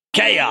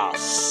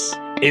Chaos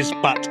is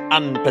but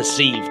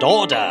unperceived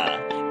order.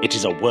 It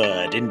is a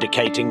word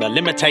indicating the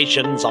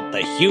limitations of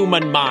the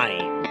human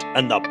mind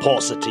and the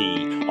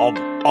paucity of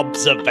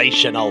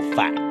observational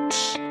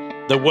facts.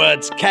 The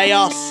words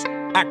chaos,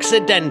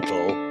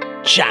 accidental,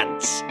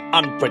 chance,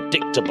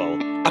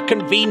 unpredictable are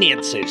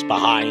conveniences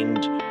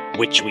behind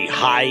which we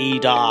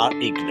hide our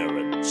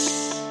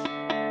ignorance.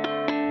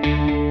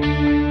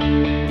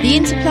 The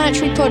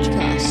Interplanetary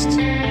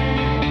Podcast.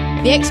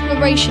 The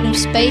exploration of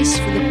space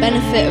for the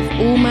benefit of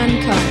all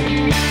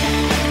mankind.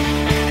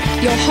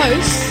 Your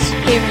hosts,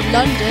 here in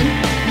London,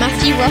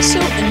 Matthew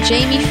Russell and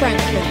Jamie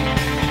Franklin.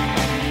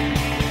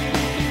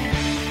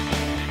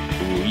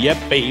 Ooh,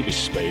 yeah, baby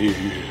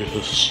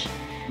space.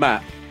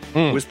 Matt,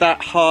 was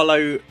that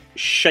Harlow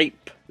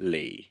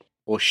Shapley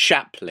or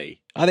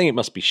Shapley? I think it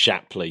must be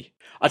Shapley.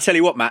 I tell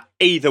you what, Matt,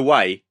 either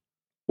way,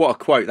 what a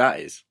quote that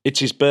is. It's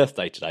his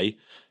birthday today.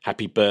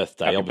 Happy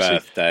birthday. Happy Obviously,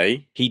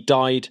 birthday. He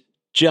died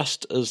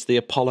just as the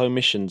Apollo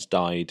missions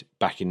died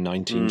back in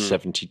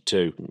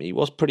 1972. He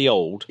was pretty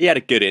old. He had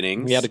a good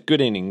innings. He had a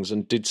good innings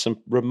and did some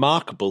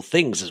remarkable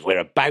things, as we're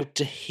about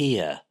to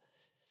hear.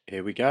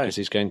 Here we go. Because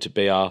he's going to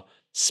be our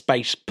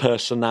space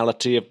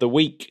personality of the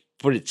week,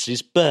 for it's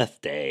his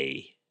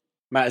birthday.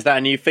 Matt, is that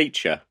a new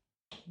feature?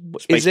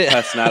 Space Is it?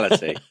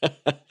 personality.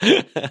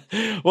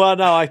 Well,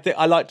 no,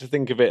 I like to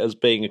think of it as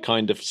being a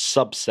kind of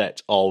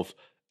subset of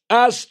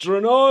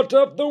Astronaut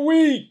of the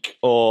Week,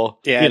 or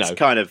Yeah, it's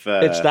kind of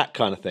it's that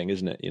kind of thing,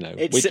 isn't it?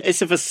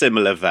 It's of a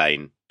similar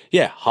vein.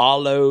 Yeah,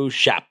 Harlow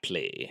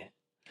Shapley.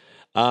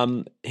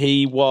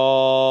 He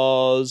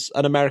was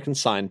an American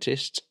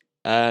scientist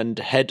and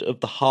head of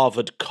the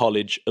Harvard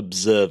College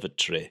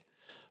Observatory,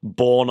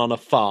 born on a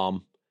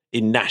farm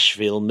in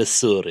Nashville,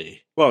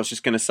 Missouri. Well, I was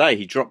just going to say,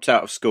 he dropped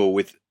out of school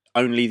with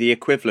only the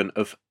equivalent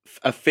of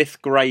a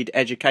fifth grade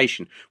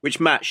education, which,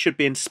 Matt, should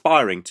be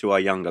inspiring to our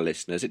younger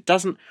listeners. It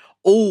doesn't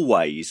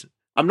always,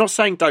 I'm not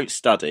saying don't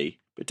study,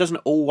 but it doesn't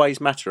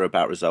always matter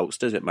about results,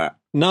 does it, Matt?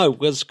 No,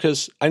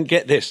 because and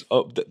get this,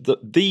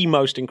 the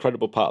most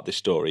incredible part of this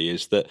story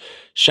is that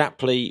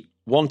Shapley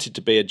wanted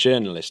to be a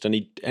journalist, and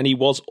he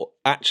was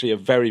actually a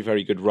very,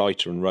 very good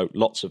writer and wrote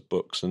lots of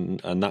books, and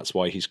that's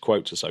why his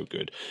quotes are so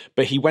good.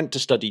 But he went to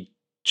study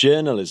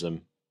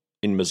journalism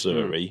in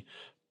Missouri,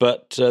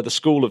 but the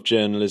School of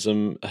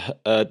Journalism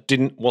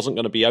wasn't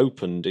going to be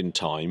opened in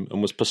time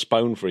and was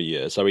postponed for a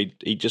year. So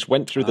he just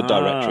went through the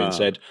directory and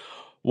said,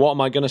 what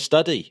am I going to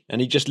study? And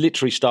he just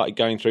literally started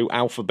going through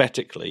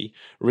alphabetically,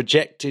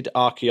 rejected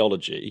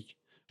archaeology,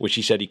 which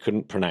he said he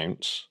couldn't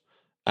pronounce,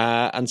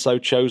 and so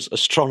chose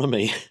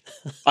astronomy.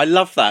 I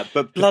love that,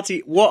 but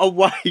bloody, what a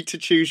way to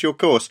choose your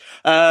course.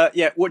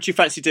 Yeah, what do you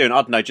fancy doing? I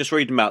don't know, just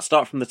read them out.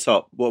 Start from the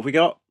top. What have we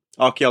got?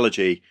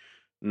 Archaeology.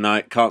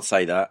 No, can't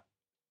say that.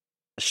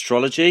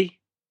 Astrology?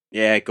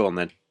 Yeah, go on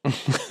then.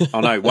 Oh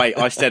no, wait,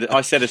 I said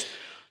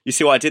you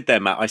see what I did there,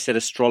 Matt? I said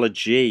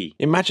astrology.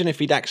 Imagine if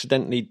he'd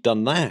accidentally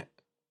done that.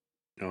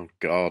 Oh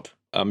God.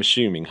 I'm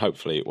assuming,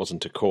 hopefully, it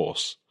wasn't a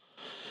course.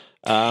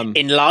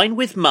 In line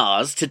with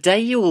Mars, today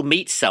you will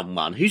meet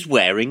someone who's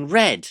wearing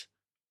red.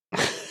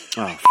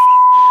 Oh,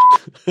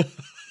 do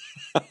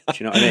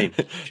you know what I mean?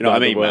 Do you know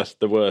what I mean, Matt?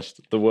 The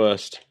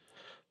worst.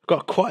 I've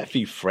got quite a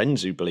few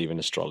friends who believe in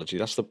astrology.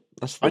 That's the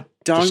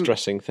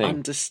distressing thing. I don't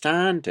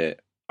understand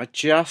it.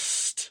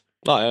 It's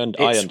I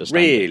understand.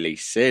 Really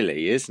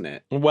silly, isn't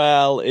it?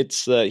 Well,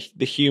 it's the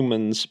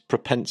human's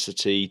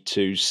propensity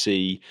to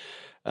see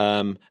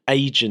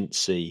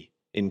agency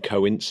in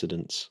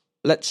coincidence.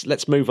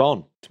 Let's move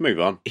on. Let's move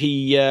on.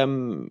 He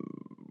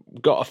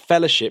got a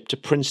fellowship to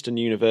Princeton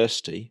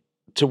University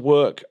to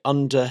work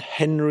under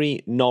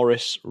Henry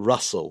Norris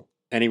Russell.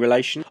 Any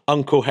relation?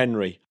 Uncle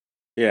Henry.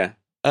 Yeah.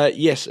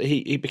 Yes,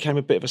 he became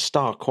a bit of a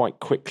star quite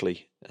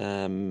quickly,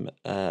 and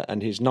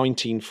his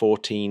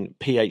 1914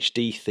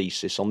 PhD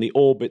thesis on the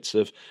orbits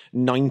of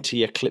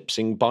 90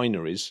 eclipsing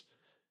binaries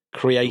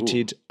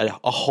created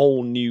a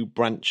whole new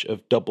branch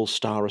of double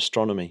star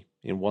astronomy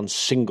in one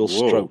single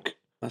stroke.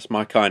 That's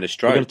my kind of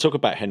stroke. We're going to talk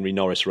about Henry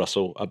Norris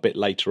Russell a bit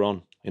later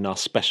on in our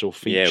special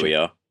feature. Yeah, we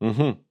are.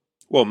 Mm-hmm.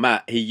 Well,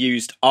 Matt, he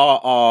used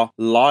RR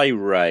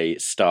Lyrae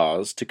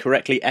stars to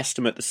correctly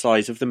estimate the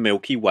size of the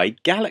Milky Way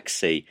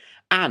galaxy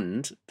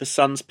and the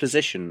sun's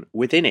position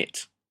within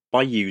it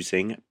by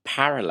using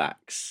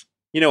parallax.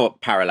 You know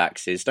what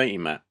parallax is, don't you,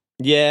 Matt?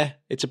 Yeah,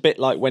 it's a bit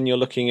like when you're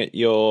looking at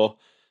your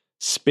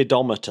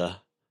speedometer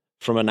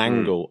from an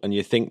angle and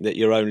you think that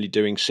you're only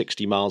doing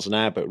 60 miles an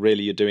hour, but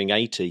really you're doing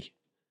 80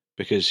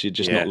 because you're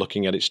just not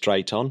looking at it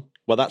straight on.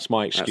 Well, that's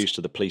my excuse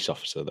to the police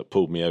officer that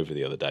pulled me over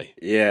the other day.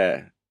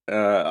 Yeah.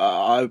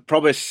 I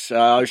promise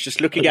I was just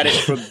looking at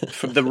it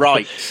from the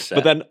right.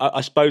 But then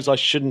I suppose I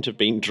shouldn't have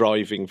been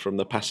driving from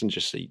the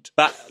passenger seat.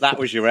 That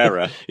was your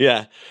error.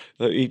 Yeah,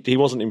 he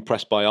wasn't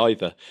impressed by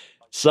either.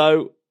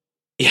 So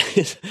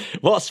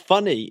what's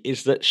funny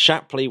is that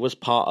Shapley was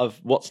part of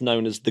what's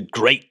known as the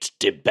Great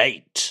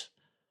Debate,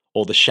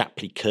 or the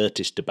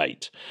Shapley-Curtis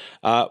debate,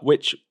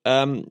 which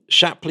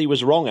Shapley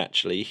was wrong,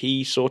 actually.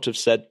 He sort of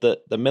said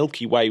that the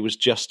Milky Way was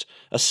just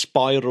a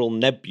spiral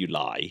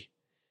nebulae,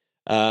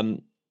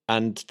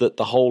 and that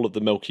the whole of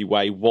the Milky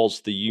Way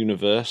was the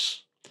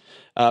universe.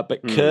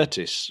 But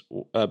Curtis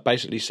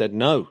basically said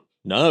no,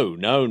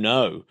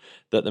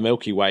 that the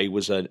Milky Way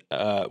was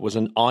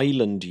an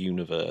island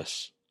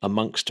universe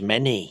amongst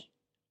many.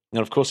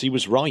 And of course, he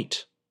was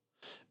right.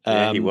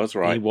 Yeah, he was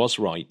right. He was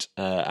right,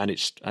 and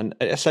it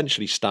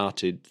essentially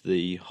started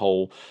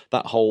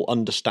that whole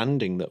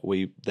understanding that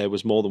there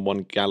was more than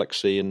one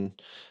galaxy and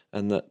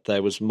that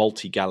there was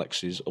multi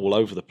galaxies all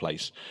over the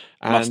place.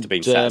 Must have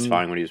been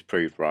satisfying when he was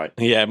proved right.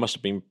 Yeah, it must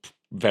have been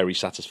very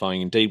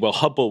satisfying indeed. Well,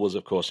 Hubble was,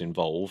 of course,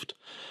 involved,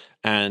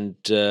 and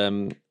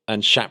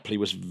Shapley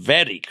was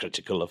very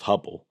critical of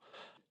Hubble.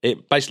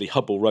 Basically,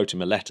 Hubble wrote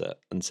him a letter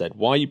and said,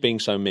 "Why are you being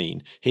so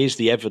mean? Here's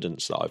the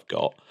evidence that I've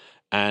got."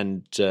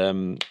 And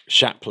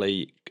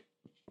Shapley,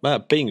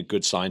 being a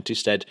good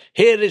scientist, said,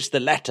 "Here is the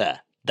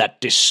letter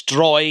that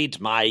destroyed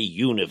my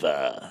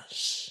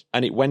universe."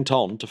 And it went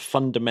on to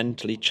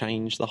fundamentally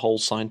change the whole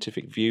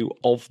scientific view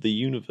of the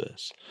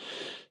universe.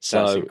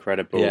 So, that's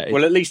incredible. Yeah,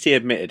 well, at least he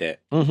admitted it.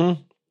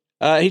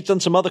 Mm-hmm. He's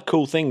done some other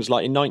cool things,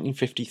 like in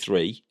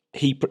 1953,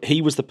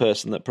 he was the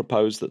person that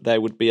proposed that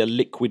there would be a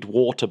liquid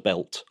water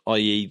belt,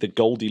 i.e. the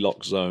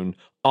Goldilocks zone,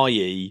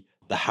 i.e.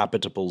 the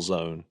habitable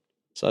zone.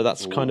 So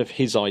that's kind of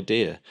his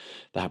idea,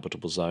 the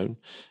habitable zone.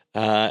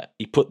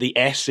 He put the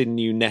S in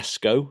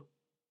UNESCO,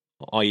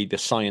 i.e. the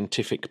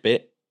scientific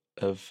bit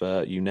of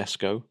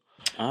UNESCO.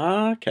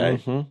 Ah, okay.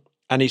 Mm-hmm.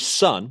 And his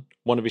son,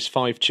 one of his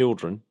 5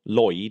 children,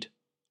 Lloyd,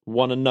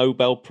 won a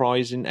Nobel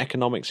Prize in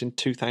economics in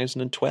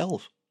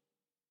 2012.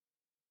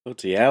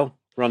 Bloody hell.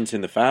 Runs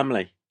in the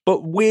family.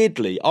 But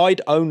weirdly,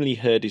 I'd only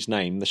heard his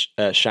name,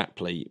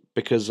 Shapley,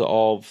 because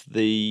of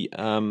the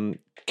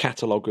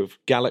catalogue of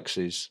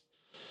galaxies.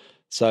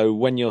 So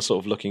when you're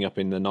sort of looking up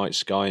in the night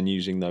sky and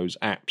using those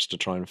apps to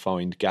try and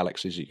find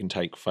galaxies you can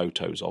take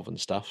photos of and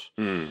stuff,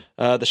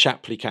 the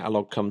Shapley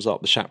catalogue comes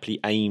up, the Shapley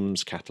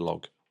Ames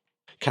catalogue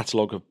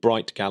of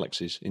bright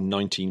galaxies in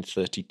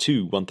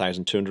 1932,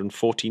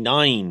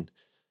 1,249.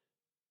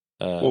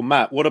 Well,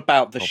 Matt, what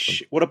about the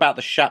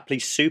Shapley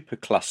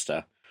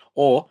supercluster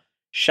or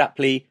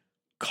Shapley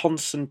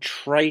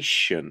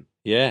concentration?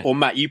 Yeah. Or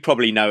Matt, you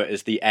probably know it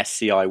as the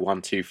SCI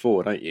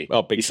 124, don't you?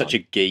 Oh, big You're time. such a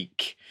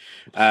geek.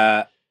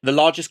 The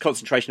largest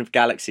concentration of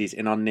galaxies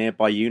in our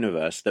nearby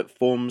universe that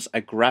forms a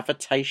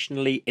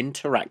gravitationally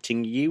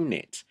interacting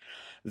unit,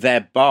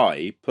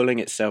 thereby pulling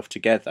itself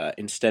together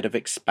instead of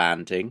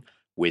expanding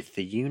with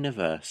the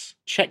universe.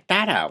 Check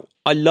that out.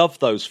 I love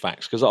those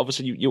facts because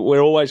obviously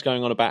we're always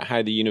going on about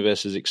how the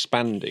universe is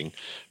expanding,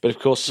 but of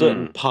course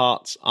certain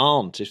parts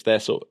aren't. If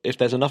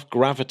there's enough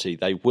gravity,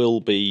 they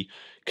will be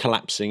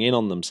collapsing in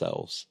on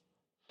themselves.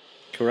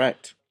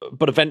 Correct.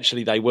 But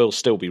eventually they will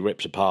still be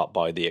ripped apart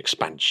by the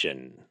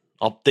expansion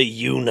of the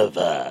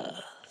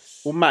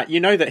universe. Well, Matt, you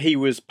know that he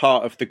was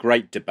part of the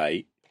Great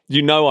Debate.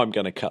 You know I'm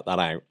going to cut that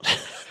out.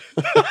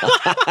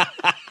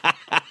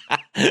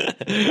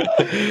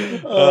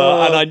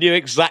 And I knew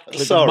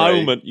exactly the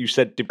moment you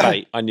said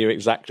debate, I knew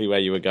exactly where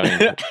you were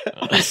going.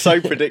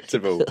 So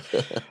predictable.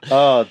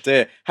 Oh,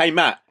 dear. Hey,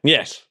 Matt.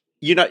 Yes.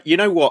 You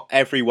know what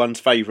everyone's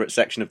favourite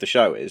section of the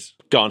show is?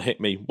 Go on, hit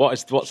me.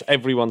 What's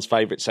everyone's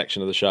favourite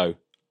section of the show?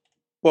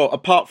 Well,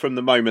 apart from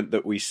the moment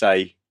that we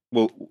say,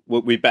 well,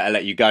 we better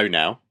let you go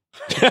now.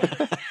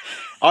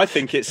 I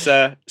think it's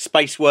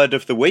Space Word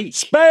of the Week.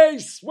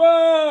 Space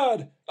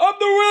Word of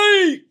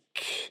the Week!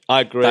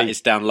 I agree. That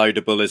is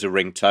downloadable as a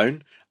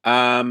ringtone.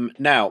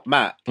 Now,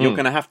 Matt, you're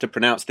going to have to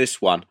pronounce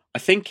this one. I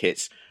think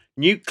it's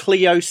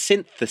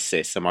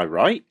nucleosynthesis. Am I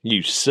right?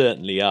 You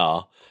certainly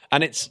are.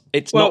 And it's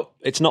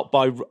not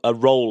by a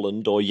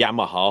Roland or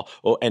Yamaha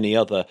or any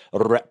other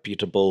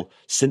reputable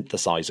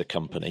synthesizer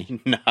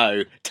company.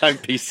 No,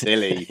 don't be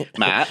silly,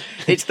 Matt.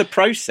 It's the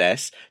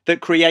process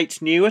that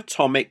creates new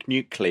atomic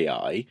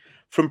nuclei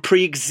from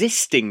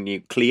pre-existing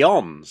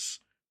nucleons,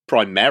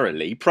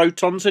 primarily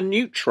protons and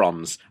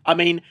neutrons. I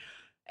mean,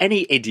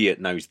 any idiot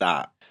knows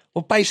that.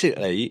 Well,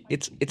 basically,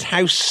 it's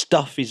how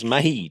stuff is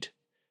made.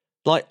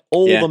 Like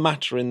all the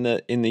matter in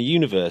the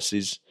universe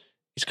is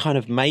kind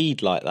of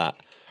made like that.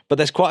 But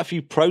there's quite a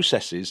few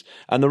processes,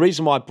 and the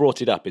reason why I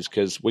brought it up is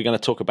because we're going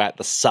to talk about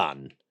the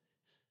sun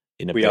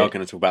in a bit. We are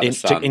going to talk about the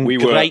sun in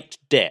great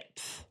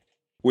depth.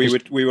 We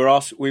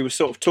were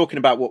sort of talking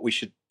about what we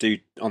should do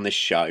on this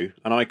show,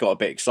 and I got a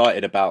bit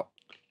excited about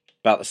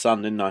the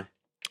sun, didn't I?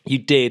 You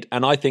did,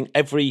 and I think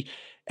every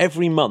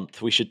month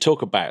we should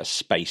talk about a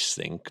space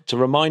thing to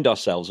remind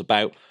ourselves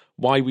about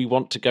why we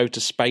want to go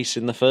to space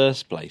in the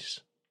first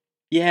place.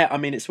 Yeah, I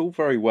mean, it's all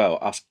very well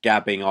us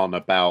gabbing on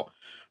about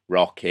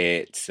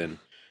rockets and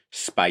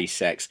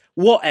SpaceX,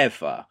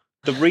 whatever.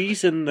 The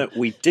reason that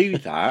we do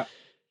that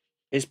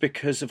is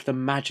because of the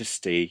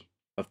majesty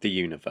of the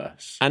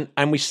universe. And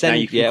we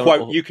send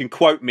you can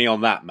quote me on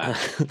that, Matt.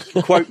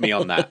 Quote me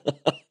on that.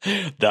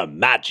 The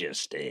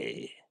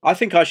majesty. I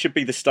think I should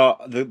be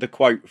the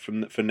quote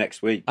for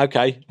next week.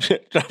 Okay,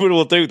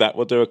 we'll do that.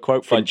 We'll do a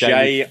quote from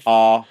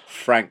J.R.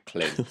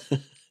 Franklin.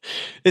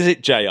 Is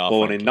it J.R.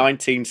 Born in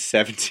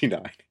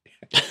 1979.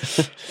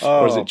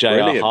 Or is it J.R.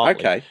 Brilliant. Hartley?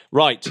 Okay,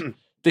 right.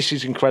 This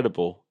is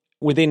incredible.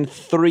 within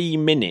 3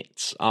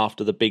 minutes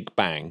after the Big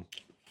Bang,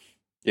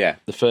 Yeah.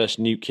 the first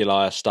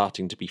nuclei are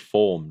starting to be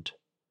formed.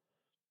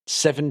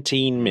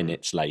 17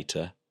 minutes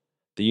later,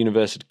 the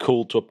universe had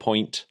cooled to a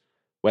point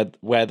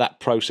where that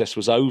process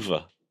was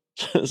over.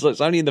 So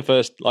it's only in the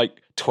first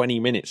 20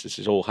 minutes this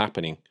is all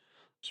happening.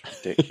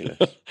 It's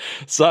ridiculous.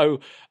 So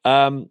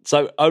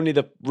only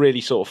the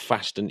really sort of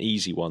fast and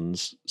easy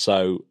ones.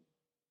 So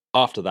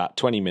after that,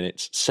 20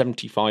 minutes,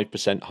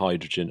 75%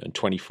 hydrogen and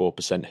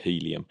 24%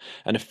 helium,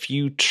 and a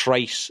few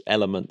trace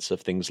elements of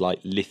things like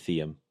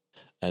lithium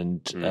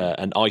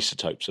and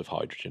isotopes of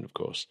hydrogen, of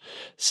course.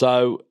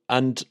 So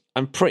and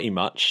pretty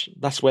much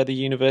that's where the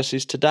universe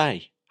is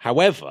today.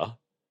 However,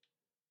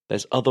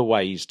 there's other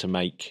ways to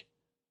make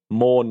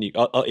more.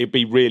 It'd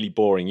be really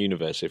boring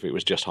universe if it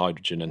was just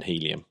hydrogen and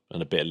helium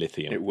and a bit of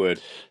lithium. It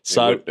would.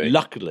 So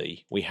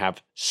luckily, we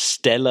have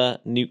stellar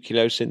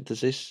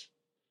nucleosynthesis,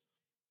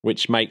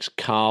 which makes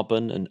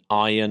carbon and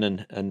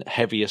iron and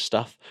heavier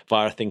stuff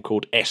via a thing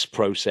called S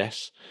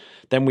process.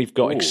 Then we've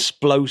got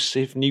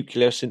explosive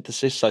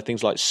nucleosynthesis, so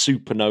things like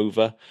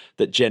supernova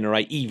that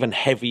generate even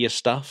heavier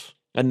stuff.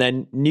 And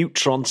then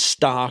neutron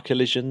star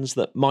collisions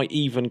that might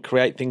even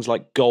create things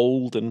like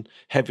gold and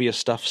heavier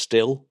stuff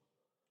still.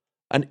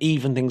 And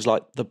even things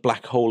like the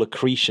black hole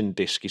accretion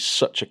disk is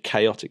such a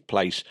chaotic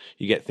place.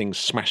 You get things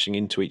smashing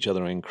into each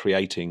other and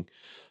creating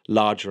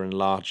larger and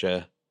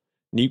larger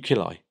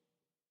nuclei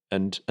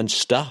and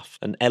stuff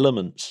and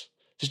elements.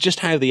 It's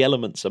just how the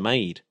elements are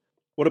made.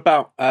 What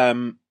about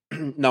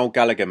Noel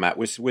Gallagher, Matt?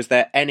 Was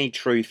there any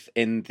truth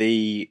in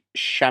the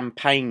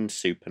champagne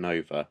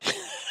supernova?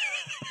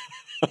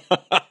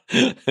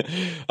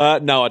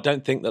 No, I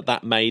don't think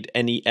that made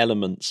any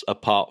elements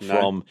apart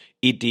from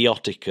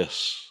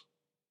Idioticus.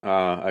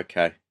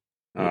 Okay.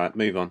 All right,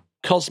 move on.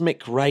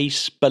 Cosmic ray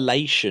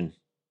spallation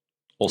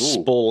or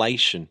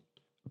spallation.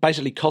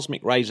 Basically,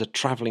 cosmic rays are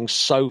travelling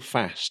so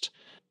fast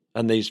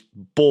and these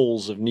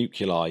balls of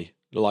nuclei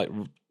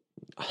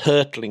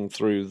hurtling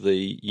through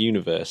the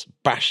universe,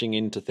 bashing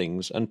into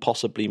things and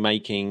possibly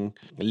making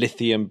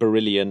lithium,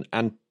 beryllium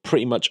and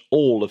pretty much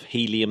all of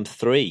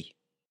helium-3. Do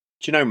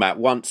you know, Matt,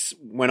 once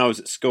when I was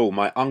at school,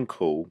 my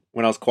uncle,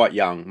 when I was quite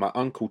young, my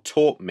uncle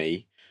taught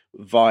me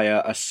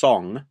via a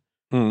song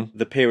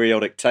the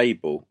periodic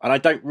table. And I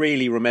don't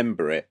really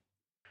remember it,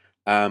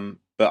 but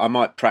I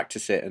might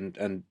practice it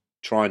and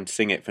try and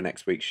sing it for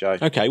next week's show.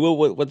 Okay,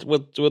 we'll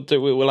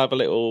have a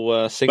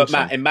little sing. But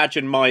Matt,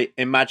 imagine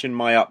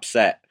my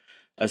upset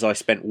as I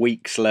spent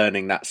weeks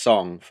learning that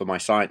song for my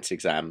science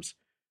exams,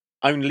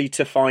 only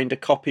to find a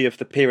copy of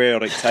the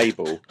periodic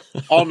table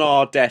on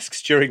our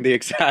desks during the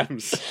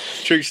exams.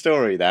 True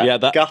story, that.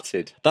 Yeah,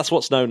 gutted. That's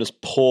what's known as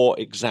poor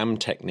exam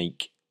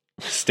technique.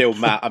 Still,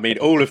 Matt, I mean,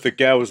 all of the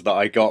girls that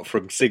I got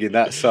from singing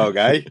that song,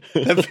 eh?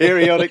 The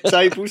periodic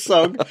table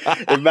song.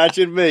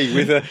 Imagine me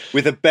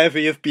with a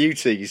bevy of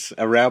beauties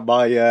around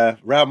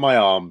my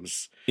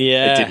arms.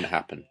 Yeah. It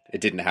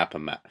didn't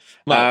happen, Matt.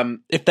 Well,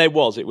 if there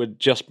was, it would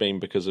just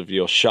been because of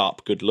your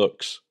sharp good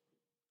looks.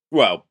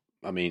 Well,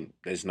 I mean,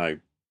 there's no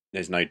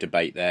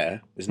debate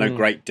there. There's no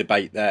great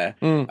debate there.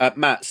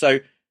 Matt, so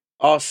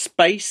our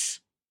space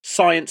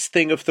science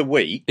thing of the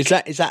week... Is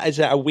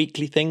that a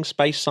weekly thing,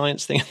 space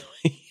science thing of the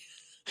week?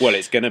 Well,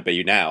 it's going to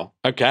be now.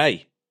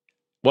 Okay.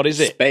 What is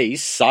it?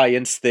 Space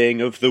science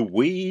thing of the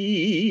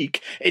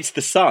week. It's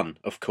the sun,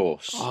 of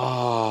course.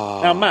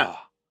 Oh. Now, Matt,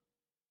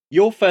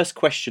 your first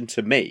question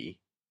to me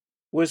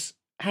was,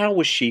 how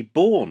was she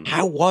born?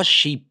 How was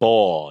she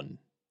born?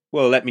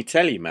 Well, let me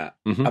tell you, Matt.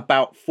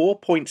 About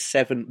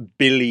 4.7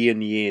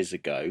 billion years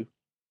ago,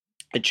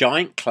 a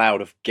giant cloud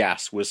of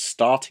gas was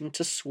starting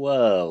to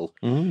swirl.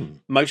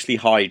 Mostly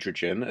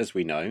hydrogen, as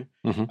we know,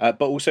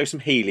 but also some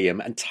helium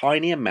and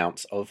tiny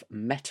amounts of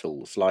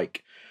metals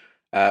like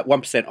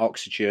 1%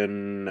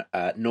 oxygen,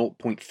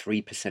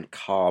 0.3%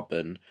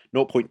 carbon,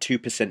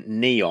 0.2%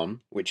 neon,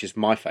 which is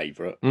my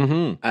favourite.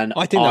 And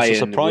I think that's a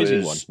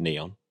surprising one,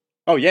 neon.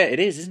 Oh, yeah, it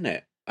is, isn't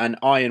it? And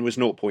iron was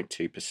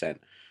 0.2%.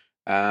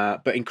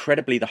 But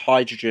incredibly, the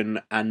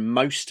hydrogen and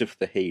most of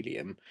the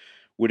helium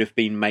would have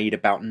been made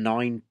about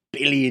 9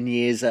 billion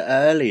years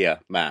earlier,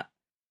 Matt.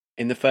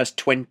 In the first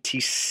 20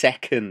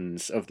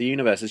 seconds of the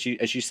universe, as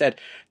you said,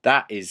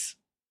 that is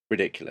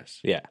ridiculous.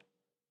 Yeah.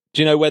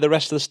 Do you know where the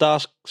rest of the star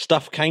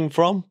stuff came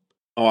from?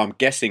 Oh, I'm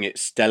guessing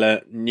it's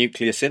stellar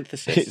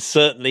nucleosynthesis. It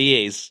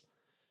certainly is.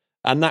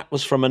 And that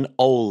was from an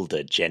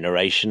older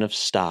generation of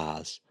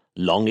stars,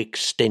 long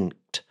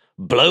extinct,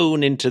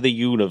 blown into the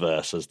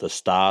universe as the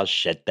stars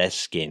shed their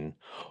skin,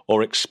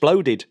 or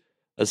exploded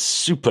as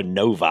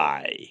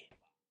supernovae.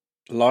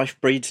 Life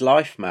breeds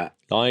life, Matt.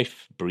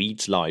 Life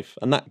breeds life.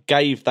 And that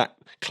gave that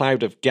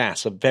cloud of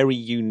gas a very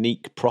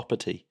unique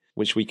property,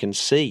 which we can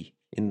see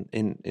in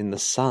the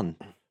sun.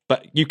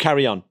 But you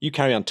carry on.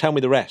 Tell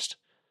me the rest.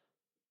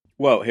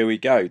 Well, here we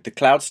go. The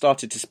cloud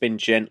started to spin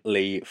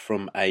gently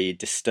from a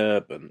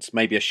disturbance,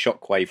 maybe a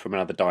shockwave from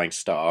another dying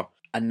star.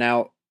 And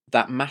now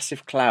that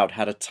massive cloud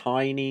had a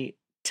tiny,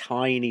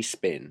 tiny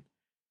spin.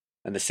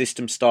 And the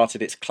system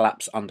started its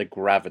collapse under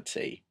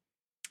gravity.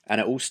 and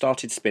it all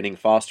started spinning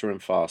faster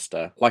and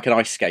faster, like an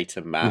ice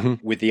skater,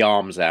 Matt, with the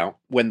arms out.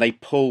 When they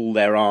pull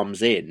their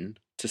arms in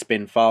to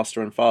spin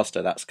faster and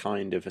faster, that's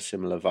kind of a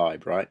similar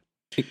vibe, right?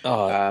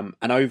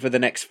 And over the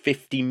next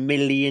 50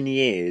 million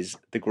years,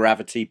 the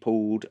gravity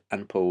pulled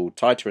and pulled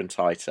tighter and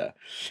tighter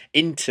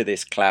into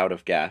this cloud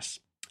of gas.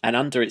 And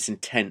under its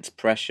intense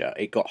pressure,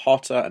 it got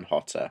hotter and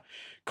hotter,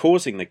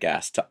 causing the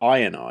gas to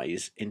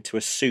ionize into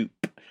a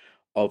soup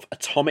of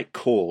atomic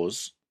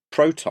cores,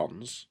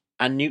 protons,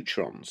 and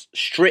neutrons,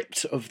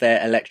 stripped of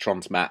their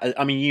electrons, Matt.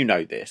 I mean, you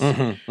know this.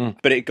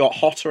 But it got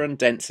hotter and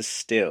denser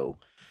still.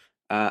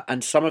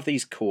 And some of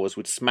these cores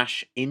would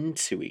smash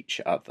into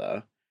each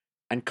other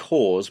and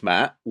cause,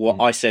 Matt, what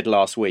I said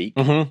last week,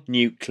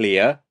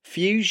 nuclear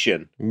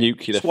fusion.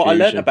 That's what I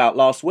learned about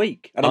last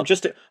week. And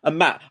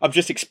Matt, I'm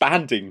just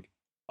expanding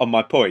on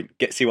my point.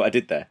 See what I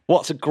did there?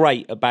 What's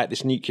great about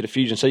this nuclear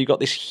fusion? So you've got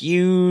this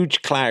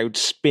huge cloud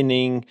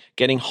spinning,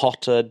 getting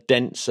hotter,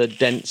 denser,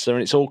 and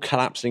it's all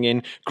collapsing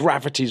in.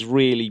 Gravity's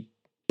really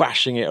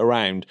bashing it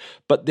around.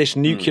 But this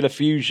nuclear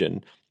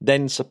fusion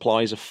then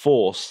supplies a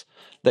force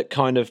that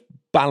kind of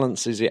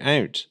balances it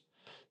out.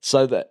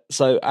 So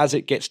as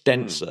it gets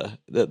denser,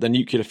 the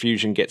nuclear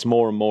fusion gets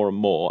more and more and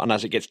more, and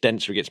as it gets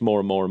denser, it gets more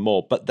and more and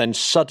more. But then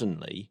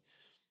suddenly,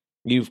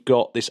 you've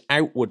got this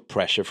outward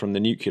pressure from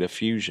the nuclear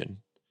fusion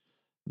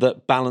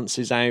that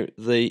balances out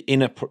the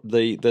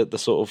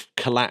sort of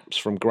collapse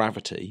from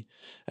gravity,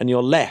 and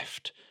you're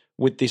left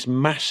with this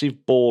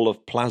massive ball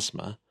of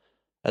plasma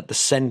at the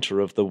centre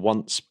of the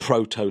once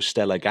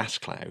protostellar gas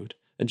cloud.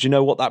 And do you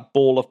know what that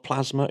ball of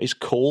plasma is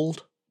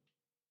called?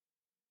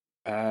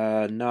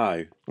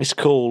 No. It's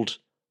called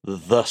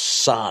the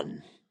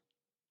sun.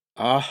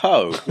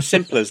 Oh,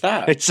 simple as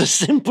that. It's as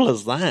simple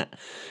as that.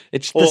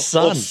 It's the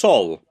sun. Or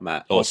sol,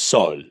 Matt. Or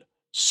sol.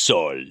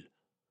 Sol.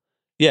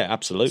 Yeah,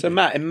 absolutely. So,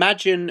 Matt,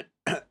 imagine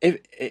if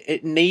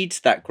it needs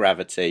that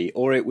gravity,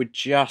 or it would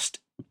just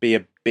be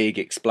a big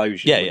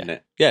explosion, wouldn't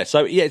it? Yeah,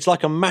 so it's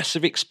like a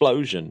massive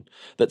explosion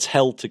that's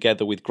held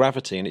together with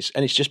gravity, and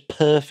it's just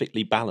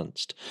perfectly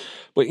balanced.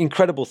 But the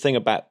incredible thing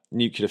about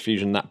nuclear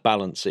fusion, that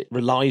balance, it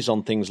relies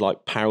on things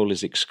like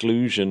Pauli's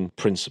exclusion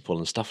principle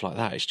and stuff like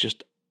that. It's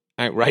just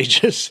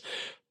outrageous.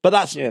 But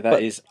But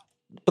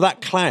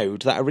that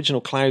cloud, that original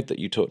cloud that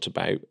you talked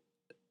about,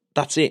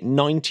 that's it.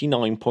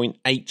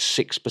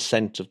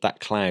 99.86% of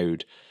that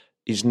cloud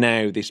is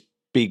now this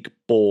big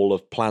ball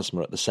of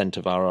plasma at the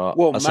centre of our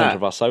centre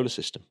of our solar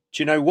system.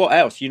 Do you know what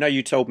else?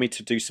 You told me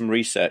to do some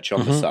research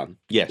on the sun.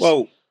 Yes.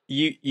 Well,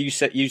 you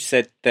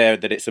said there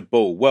that it's a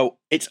ball. Well,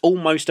 it's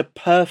almost a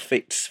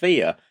perfect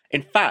sphere.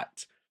 In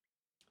fact,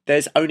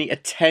 there's only a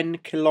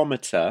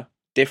 10-kilometre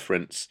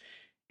difference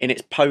in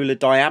its polar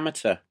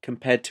diameter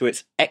compared to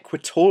its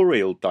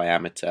equatorial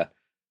diameter.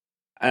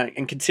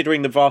 And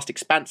considering the vast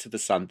expanse of the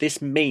sun,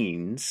 this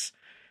means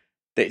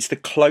that it's the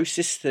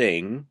closest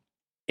thing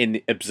in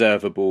the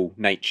observable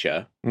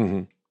nature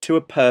to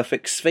a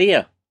perfect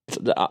sphere.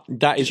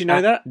 That is, did you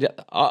know that? Do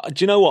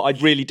you know what? I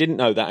really didn't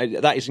know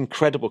that. That is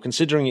incredible,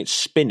 considering it's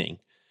spinning,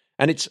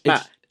 and it's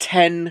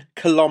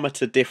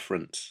 10-kilometre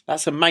difference.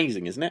 That's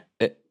amazing, isn't it?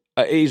 It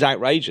is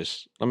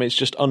outrageous. I mean, it's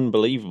just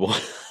unbelievable.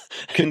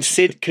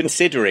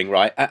 Considering,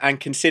 right?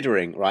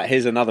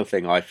 Here's another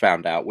thing I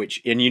found out,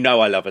 and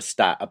I love a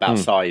stat about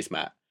size,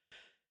 Matt.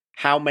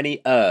 How many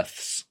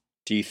Earths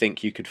do you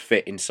think you could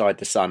fit inside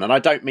the sun? And I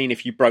don't mean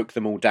if you broke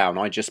them all down.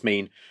 I just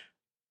mean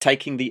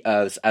taking the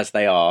Earths as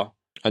they are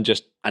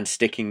and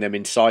sticking them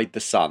inside the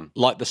sun.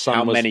 Like the sun.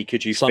 How many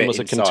could you fit inside? The sun was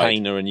a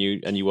container, and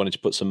you wanted to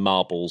put some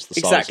marbles the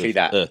size of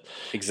Earth.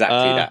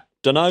 Exactly that.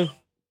 Don't know.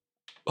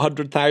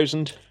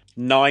 100,000.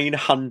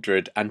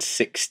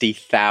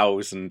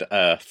 960,000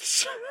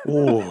 Earths.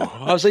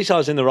 At least I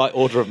was in the right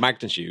order of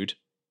magnitude.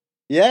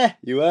 Yeah,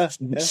 you were.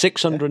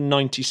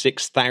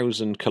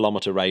 696,000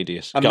 kilometre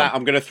radius. And Matt,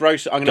 I'm going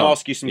to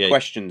ask you some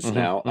questions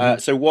now.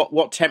 So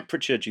what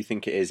temperature do you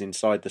think it is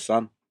inside the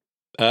sun?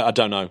 I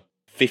don't know.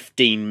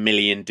 15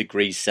 million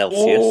degrees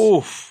Celsius.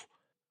 Oof.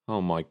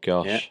 Oh my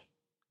gosh. Yeah.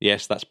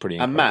 Yes, that's pretty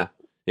incredible. And Matt,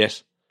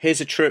 yes.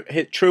 Here's a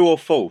true or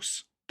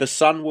false. The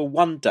sun will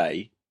one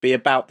day be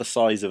about the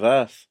size of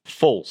Earth.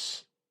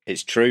 False.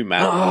 It's true,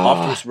 Matt.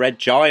 After its red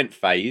giant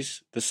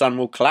phase, the sun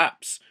will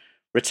collapse,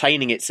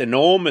 retaining its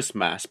enormous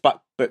mass,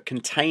 but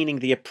containing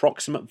the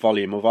approximate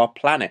volume of our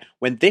planet.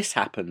 When this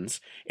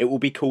happens, it will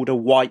be called a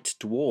white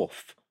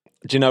dwarf.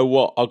 Do you know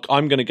what?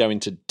 I'm going to go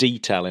into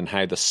detail in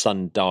how the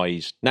sun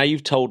dies. Now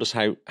you've told us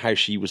how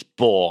she was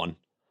born.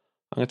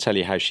 I'm going to tell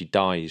you how she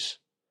dies.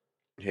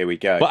 Here we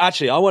go. But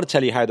actually, I want to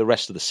tell you how the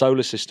rest of the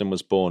solar system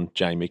was born,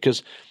 Jamie,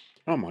 because...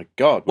 Oh my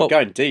God, we're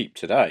going deep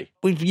today.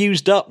 We've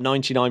used up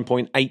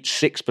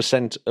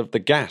 99.86% of the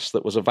gas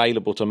that was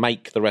available to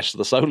make the rest of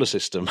the solar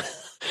system.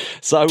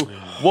 So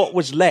what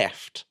was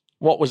left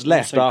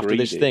after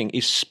this thing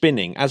is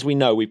spinning. As we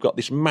know, we've got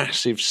this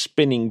massive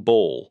spinning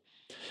ball.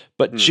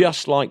 But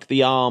just like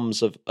the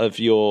arms of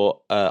your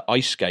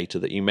ice skater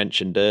that you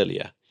mentioned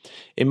earlier,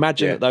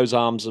 imagine that those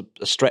arms are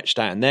stretched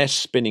out and they're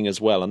spinning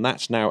as well. And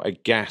that's now a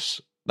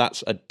gas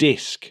That's a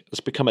disk. It's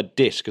become a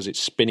disk as it's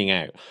spinning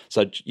out.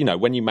 So,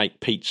 when you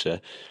make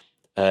pizza,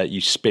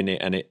 you spin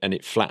it and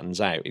it flattens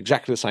out.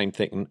 Exactly the same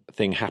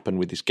thing happened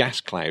with this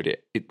gas cloud.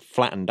 It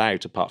flattened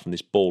out apart from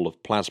this ball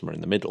of plasma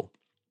in the middle.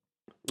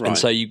 Right. And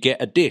so you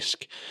get a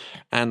disk,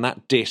 and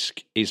that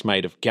disk is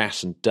made of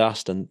gas and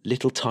dust, and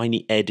little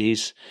tiny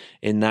eddies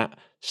in that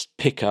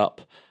pick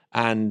up,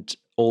 and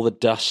all the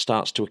dust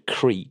starts to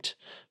accrete,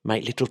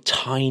 make little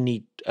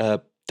tiny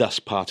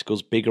dust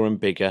particles bigger and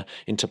bigger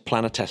into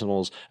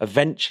planetesimals,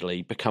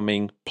 eventually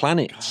becoming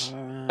planets.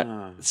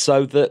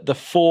 So the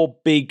four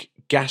big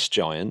gas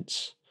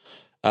giants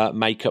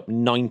make up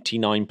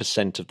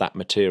 99% of that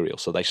material.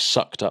 So they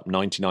sucked up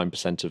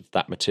 99% of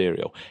that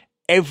material.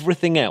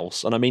 Everything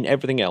else, and I mean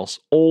everything else,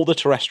 all the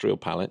terrestrial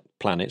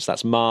planets,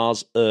 that's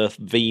Mars, Earth,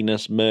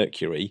 Venus,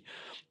 Mercury,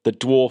 the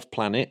dwarf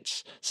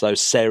planets, so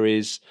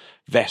Ceres,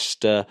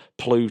 Vesta,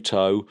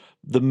 Pluto,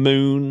 the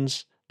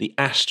moons, the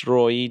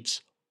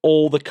asteroids,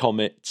 all the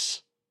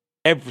comets,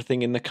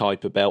 everything in the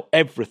Kuiper Belt,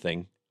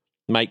 everything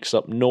makes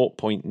up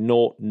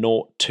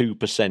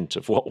 0.002%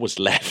 of what was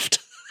left.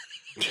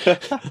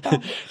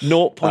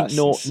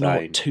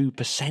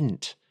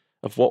 0.002%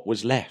 of what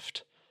was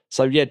left.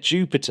 So, yeah,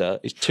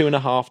 Jupiter is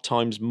 2.5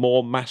 times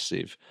more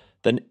massive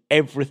than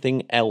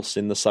everything else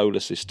in the solar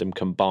system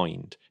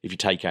combined, if you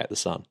take out the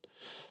sun.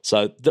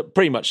 So,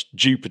 pretty much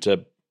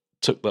Jupiter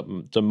took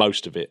the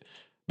most of it.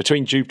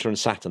 Between Jupiter and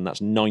Saturn, that's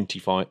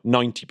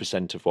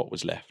 90% of what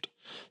was left.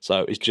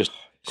 So, it's just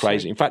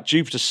crazy. In fact,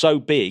 Jupiter's so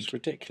big. It's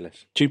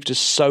ridiculous. Jupiter's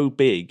so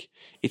big,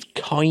 it's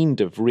kind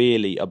of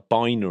really a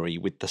binary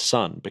with the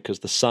sun,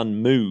 because the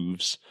sun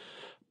moves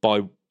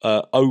by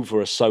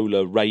over a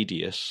solar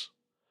radius.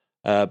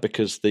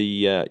 Because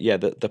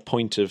the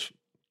point of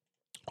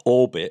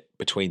orbit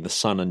between the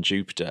sun and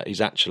Jupiter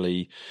is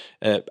actually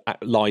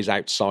lies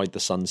outside the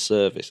sun's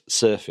surface,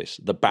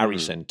 the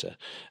barycenter,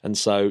 and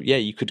so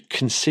you could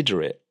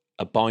consider it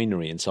a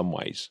binary in some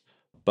ways,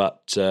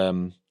 but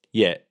the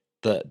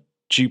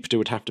Jupiter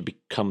would have to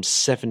become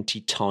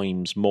 70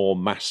 times more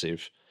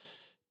massive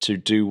to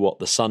do what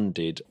the sun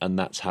did, and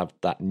that's have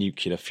that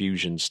nuclear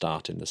fusion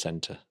start in the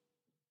center.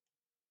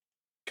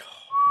 God,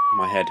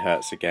 my head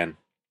hurts again.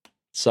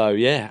 So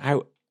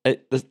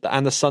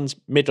and the sun's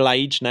middle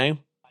age now,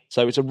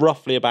 so it's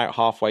roughly about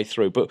halfway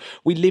through. But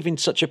we live in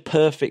such a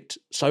perfect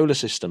solar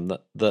system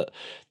that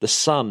the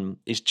sun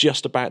is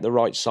just about the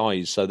right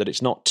size, so that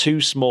it's not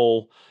too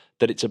small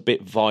that it's a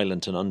bit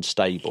violent and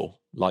unstable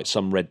like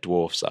some red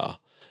dwarfs are,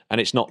 and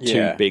it's not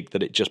too big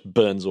that it just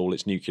burns all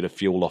its nuclear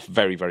fuel off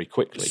very, very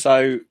quickly.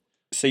 So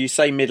you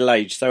say middle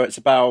age, so it's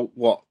about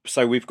what?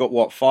 So we've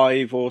got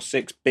 5 or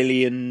 6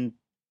 billion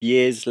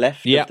years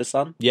left of the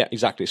sun? Yeah,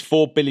 exactly. It's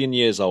 4 billion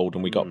years old,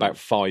 and we got about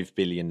 5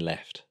 billion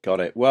left. Got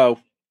it. Well,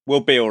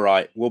 we'll be all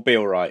right.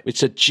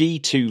 It's a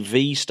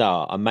G2V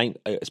star,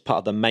 it's part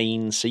of the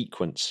main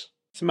sequence.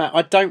 So, Matt,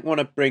 I don't want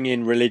to bring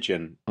in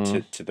religion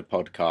to the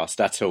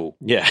podcast at all.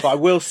 Yeah. But I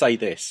will say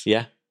this.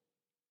 Yeah.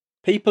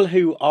 People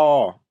who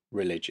are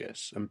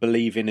religious and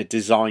believe in a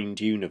designed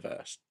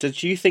universe,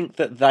 did you think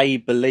that they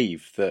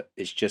believe that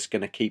it's just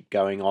going to keep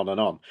going on and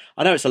on?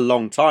 I know it's a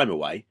long time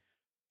away,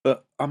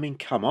 but, I mean,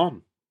 come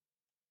on.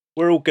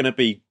 We're all going to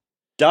be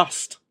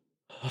dust.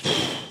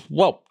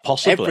 Well,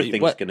 possibly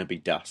everything's going to be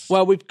dust.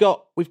 Well, we've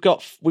got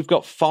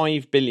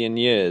 5 billion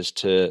years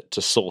to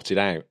sort it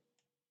out.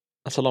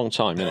 That's a long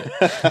time, isn't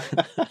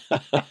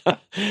it?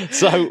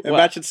 So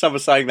imagine someone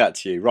saying that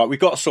to you. Right, we've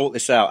got to sort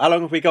this out. How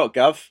long have we got,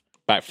 Gov?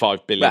 About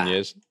 5 billion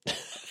years.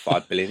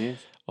 5 billion years.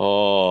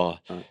 Oh,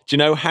 do you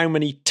know how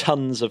many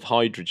tons of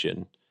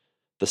hydrogen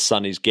the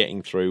sun is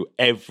getting through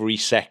every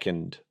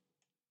second?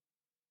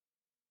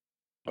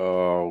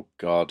 Oh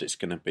God, it's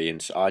going to be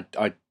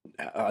I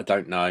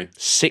don't know.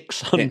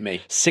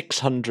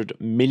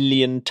 600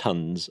 million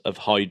tons of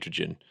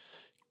hydrogen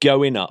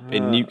going up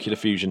in nuclear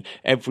fusion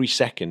every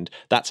second.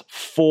 That's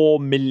 4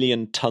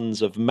 million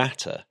tons of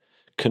matter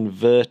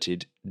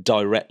converted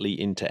directly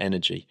into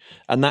energy,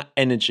 and that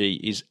energy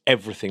is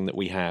everything that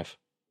we have,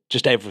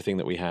 just everything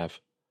that we have.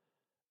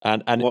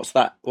 And what's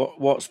that?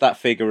 What's that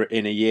figure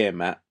in a year,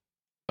 Matt?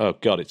 Oh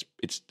God,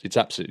 it's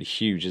absolutely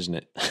huge, isn't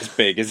it? It's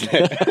big, isn't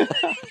it?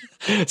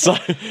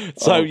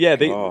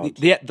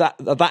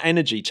 That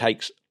energy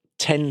takes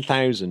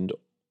 10,000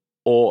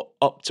 or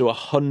up to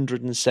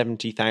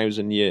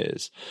 170,000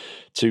 years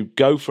to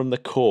go from the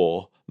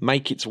core,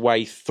 make its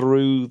way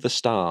through the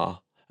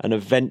star, and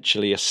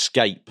eventually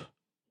escape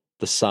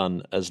the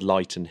sun as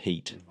light and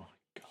heat. Oh my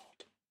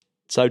God!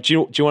 So do you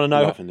want to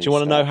know? Do you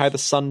want to know how the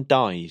sun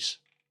dies?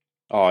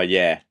 Oh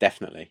yeah,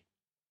 definitely.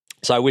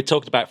 So we're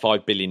talking about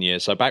 5 billion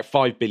years. So about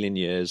 5 billion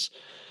years,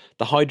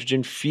 the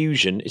hydrogen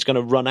fusion is going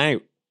to run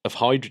out of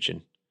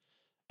hydrogen.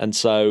 And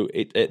so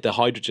the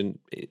hydrogen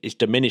is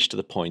diminished to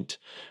the point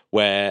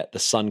where the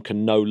sun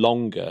can no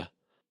longer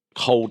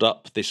hold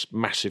up this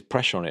massive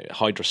pressure on it.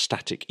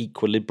 Hydrostatic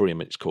equilibrium,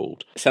 it's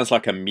called. It sounds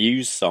like a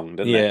Muse song,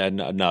 doesn't it?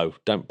 Yeah, no,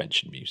 don't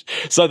mention Muse.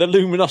 So the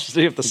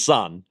luminosity of the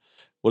sun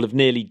will have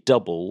nearly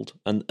doubled,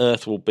 and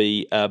Earth will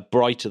be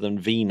brighter than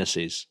Venus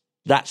is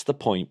That's the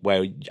point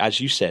where,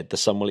 as you said, the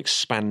sun will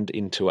expand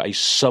into a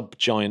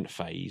subgiant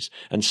phase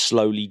and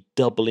slowly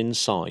double in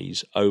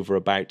size over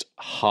about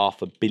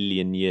 500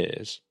 million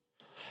years.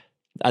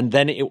 And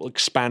then it will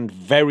expand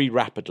very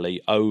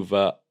rapidly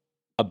over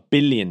 1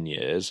 billion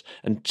years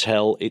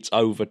until it's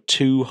over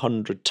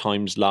 200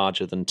 times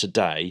larger than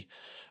today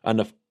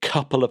and a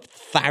couple of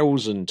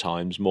thousand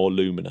times more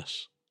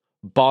luminous.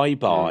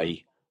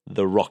 Bye-bye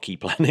the rocky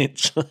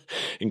planets,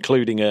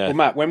 including Earth. Well,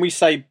 Matt, when we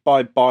say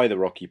bye-bye the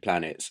rocky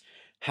planets,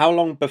 how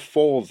long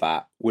before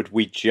that would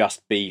we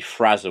just be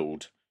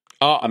frazzled?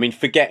 I mean,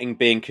 forgetting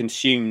being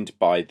consumed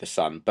by the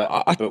sun,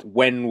 but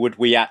when would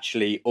we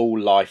actually, all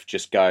life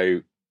just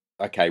go,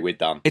 okay, we're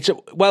done?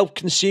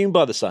 Consumed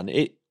by the sun.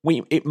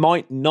 It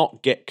might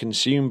not get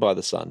consumed by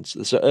the sun.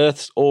 So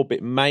Earth's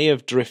orbit may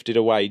have drifted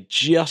away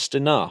just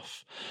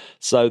enough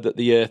so that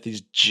the Earth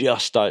is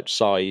just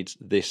outside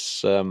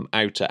this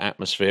outer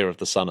atmosphere of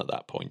the sun at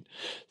that point,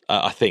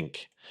 I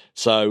think.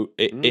 So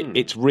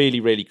it's really,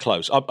 really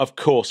close. Of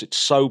course, it's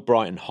so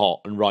bright and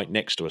hot and right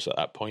next to us at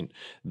that point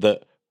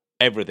that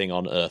everything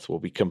on Earth will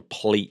be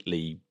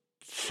completely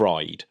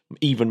fried,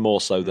 even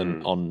more so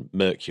than on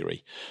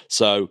Mercury.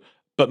 So,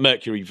 but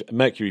Mercury,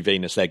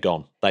 Venus, they're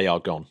gone. They are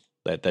gone.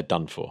 They're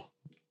done for.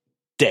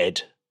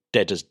 Dead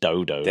as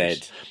dodos.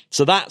 Dead.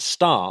 So that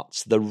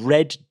starts the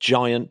red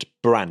giant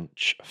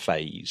branch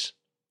phase.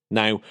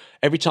 Now,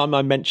 every time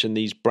I mention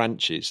these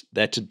branches,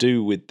 they're to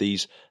do with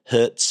these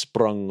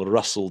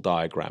Hertzsprung-Russell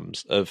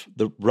diagrams of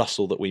the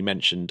Russell that we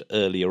mentioned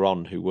earlier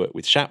on, who worked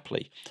with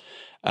Shapley.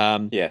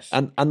 Yes.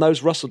 And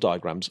those Russell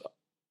diagrams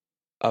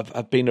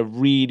have been a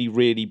really,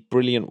 really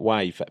brilliant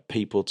way for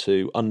people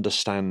to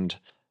understand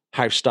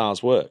how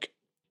stars work.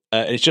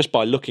 It's just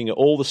by looking at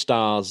all the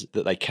stars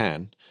that they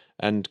can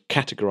and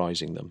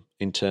categorizing them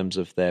in terms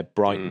of their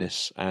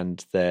brightness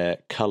and their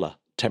color,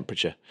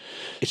 temperature.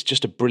 It's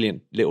just a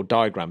brilliant little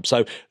diagram.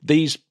 So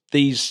the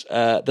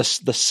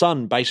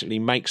sun basically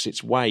makes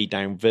its way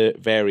down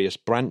various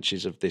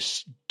branches of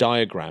this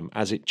diagram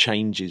as it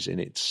changes in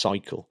its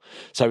cycle.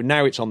 So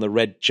now it's on the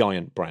red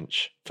giant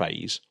branch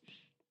phase,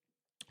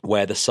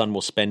 where the sun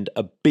will spend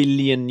 1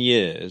 billion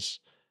years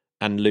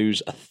and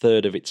lose a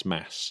third of its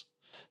mass.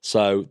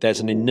 So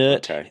there's an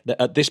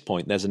at this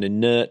point, there's an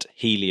inert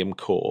helium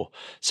core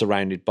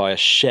surrounded by a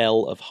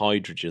shell of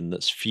hydrogen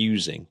that's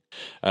fusing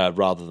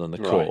rather than the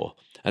core.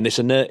 And this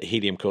inert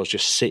helium core is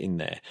just sitting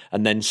there.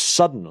 And then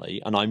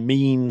suddenly, and I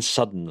mean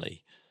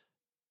suddenly,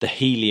 the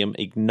helium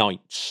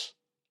ignites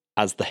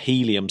as the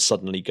helium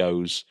suddenly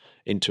goes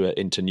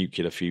into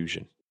nuclear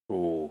fusion.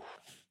 Ooh,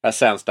 that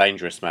sounds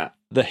dangerous, Matt.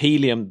 The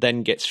helium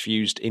then gets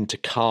fused into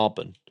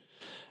carbon.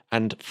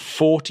 And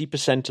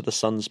 40% of the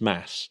sun's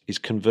mass is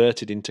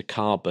converted into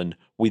carbon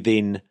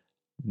within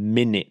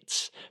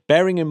minutes.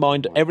 Bearing in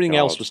mind everything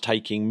else was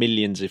taking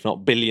millions, if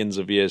not billions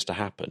of years to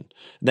happen.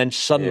 And then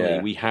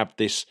suddenly we have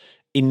this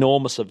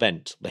enormous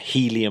event, the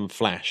helium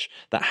flash,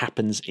 that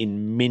happens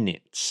in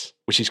minutes,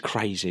 which is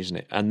crazy, isn't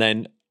it? And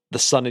then the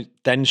sun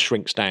then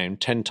shrinks down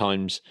 10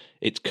 times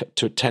its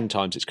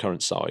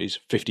current size,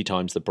 50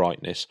 times the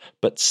brightness,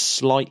 but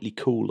slightly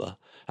cooler.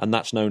 And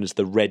that's known as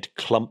the red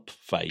clump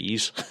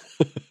phase.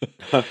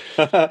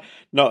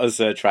 Not as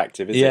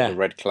attractive, is it, the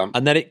red clump?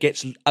 And then it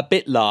gets a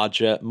bit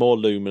larger, more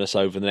luminous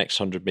over the next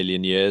 100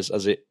 million years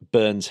as it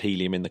burns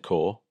helium in the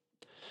core.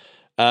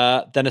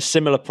 Then a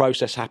similar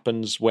process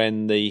happens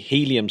when the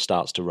helium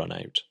starts to run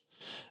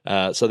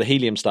out. So the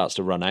helium starts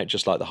to run out,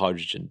 just like the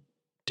hydrogen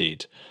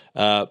did.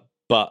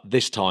 But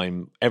this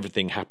time,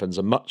 everything happens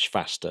a much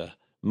faster,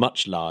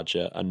 much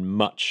larger, and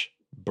much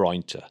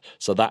brighter.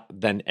 So that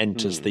then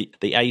enters the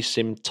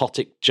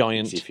asymptotic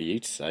giant... Easy for you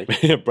to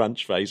say.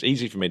 branch phase.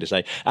 Easy for me to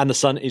say. And the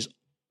sun is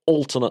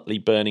alternately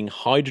burning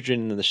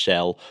hydrogen in the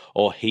shell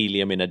or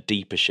helium in a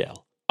deeper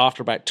shell.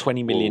 After about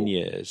 20 million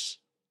years,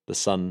 the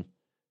sun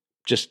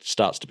just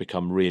starts to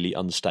become really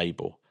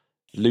unstable,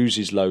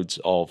 loses loads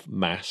of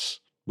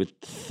mass with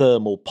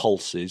thermal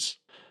pulses,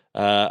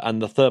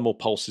 and the thermal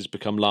pulses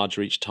become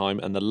larger each time,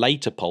 and the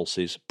later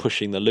pulses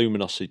pushing the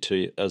luminosity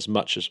to as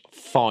much as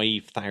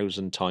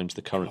 5,000 times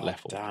the current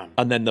level. Damn.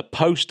 And then the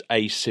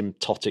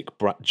post-asymptotic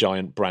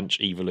giant branch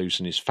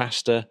evolution is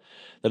faster.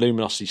 The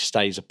luminosity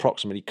stays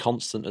approximately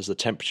constant as the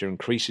temperature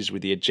increases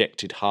with the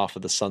ejected half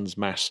of the sun's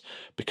mass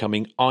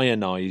becoming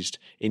ionized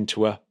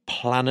into a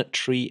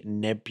planetary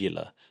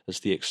nebula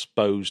as the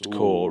exposed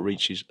core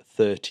reaches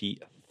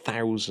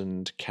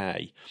 30,000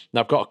 K.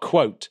 Now, I've got a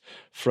quote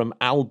from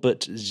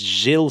Albert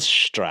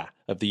Zylstra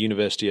of the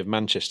University of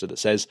Manchester that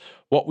says,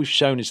 "What we've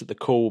shown is that the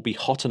core will be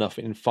hot enough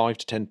in 5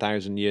 to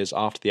 10,000 years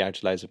after the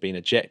outer layers have been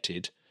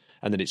ejected,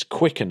 and that it's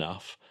quick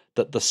enough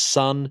that the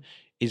sun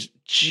is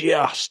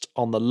just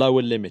on the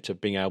lower limit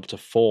of being able to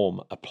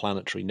form a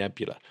planetary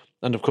nebula."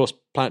 And of course,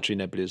 planetary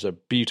nebulas are a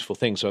beautiful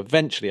thing. So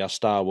eventually our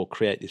star will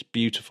create this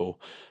beautiful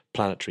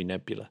planetary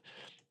nebula,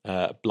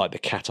 like the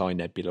Cat Eye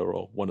Nebula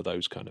or one of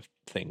those kind of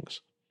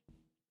things.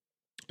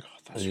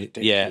 That's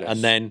ridiculous. Yeah,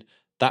 and then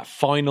that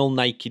final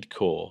naked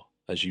core,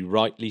 as you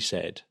rightly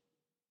said,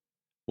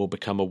 will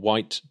become a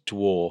white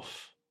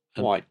dwarf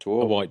White A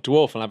dwarf. white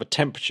dwarf will have a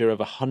temperature of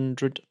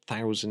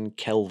 100,000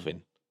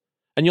 Kelvin.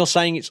 And you're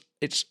saying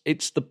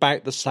it's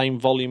about the same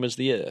volume as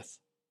the Earth.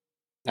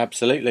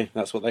 Absolutely,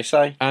 that's what they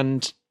say.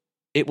 And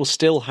it will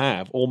still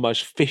have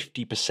almost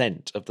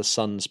 50% of the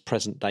sun's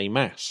present-day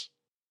mass.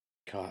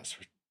 God, that's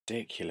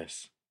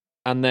ridiculous.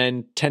 And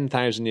then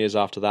 10,000 years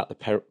after that,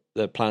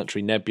 the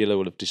planetary nebula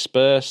will have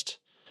dispersed,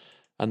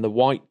 and the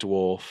white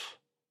dwarf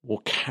will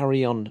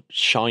carry on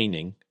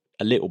shining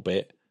a little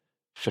bit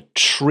for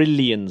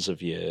trillions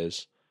of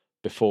years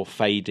before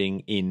fading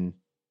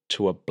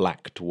into a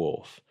black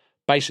dwarf.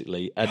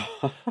 Basically,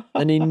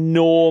 an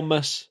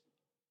enormous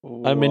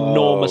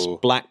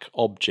black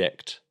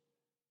object,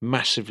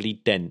 massively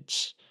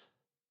dense,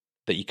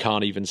 that you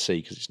can't even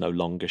see because it's no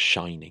longer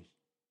shining,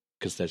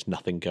 because there's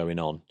nothing going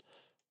on.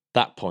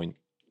 That point,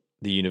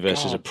 the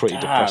universe is a pretty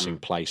depressing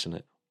place, isn't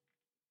it?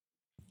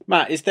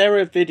 Matt, is there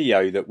a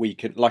video that we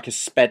could, like a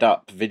sped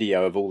up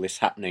video of all this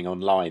happening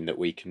online that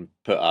we can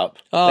put up?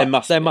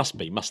 There must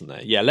be, mustn't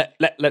there? Yeah,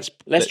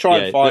 let's try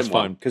and find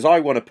one, because I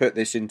want to put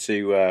this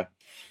into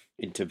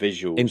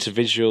visuals. Into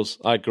visuals,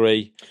 I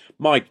agree.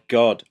 My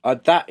God,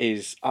 that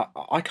is,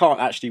 I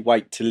can't actually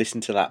wait to listen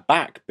to that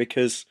back,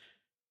 because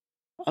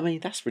I mean,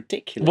 that's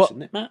ridiculous,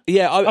 isn't it, Matt?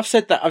 Yeah, I've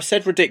said that. I've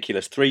said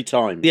ridiculous 3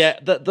 times. Yeah,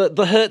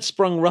 the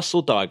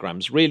Hertzsprung-Russell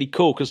diagram's really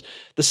cool, because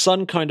the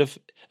sun kind of,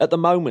 at the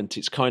moment,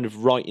 it's kind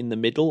of right in the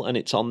middle, and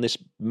it's on this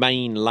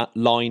main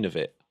line of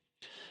it,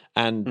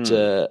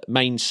 and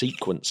main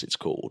sequence, it's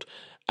called.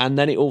 And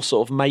then it will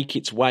sort of make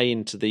its way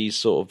into these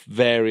sort of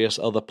various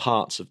other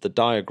parts of the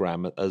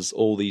diagram as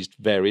all these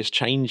various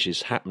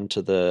changes happen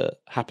to the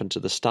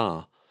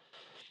star.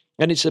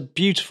 And it's a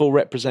beautiful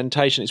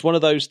representation. It's one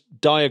of those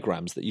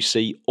diagrams that you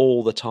see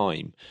all the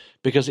time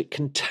because it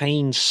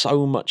contains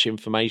so much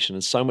information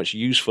and so much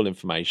useful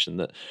information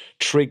that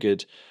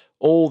triggered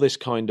all this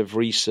kind of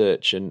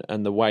research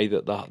and the way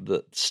that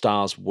the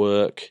stars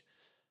work.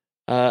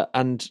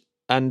 And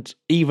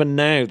even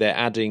now they're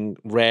adding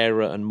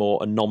rarer and more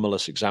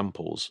anomalous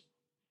examples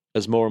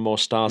as more and more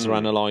stars are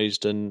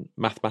analysed and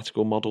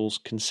mathematical models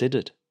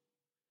considered.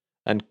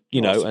 And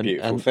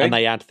and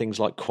they add things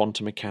like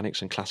quantum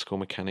mechanics and classical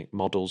mechanic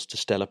models to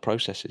stellar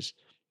processes.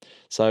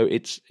 So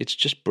it's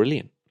just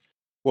brilliant.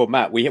 Well,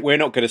 Matt, we're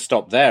not going to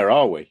stop there,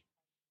 are we?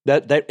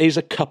 There is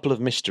a couple of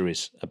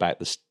mysteries about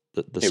the sun.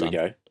 Here we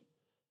go.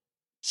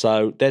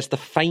 So there's the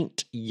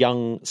faint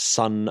young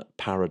sun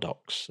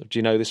paradox. Do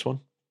you know this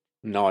one?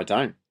 No, I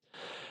don't.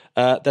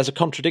 There's a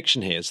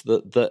contradiction here. Is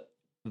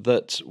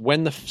that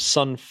when the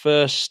sun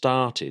first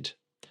started,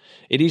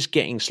 it is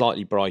getting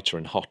slightly brighter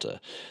and hotter.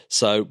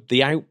 So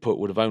the output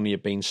would have only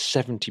been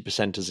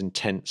 70% as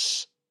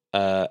intense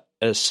at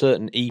a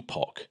certain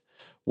epoch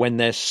when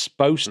there's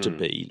supposed to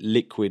be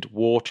liquid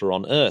water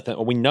on Earth.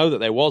 And we know that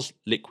there was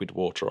liquid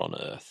water on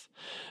Earth.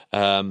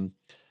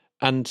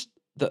 And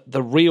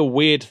the real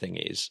weird thing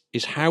is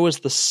how has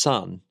the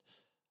sun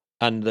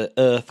and the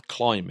Earth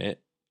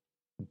climate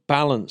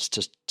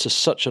balanced to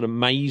such an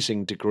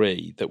amazing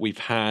degree that we've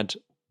had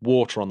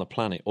water on the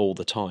planet all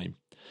the time?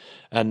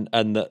 And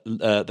that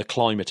the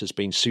climate has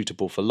been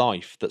suitable for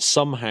life, that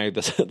somehow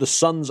the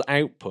sun's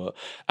output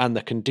and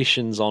the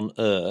conditions on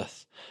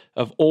Earth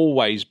have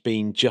always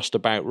been just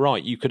about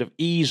right. You could have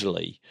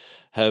easily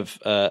have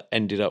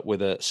ended up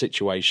with a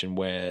situation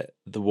where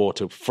the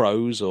water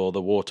froze or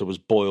the water was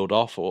boiled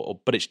off,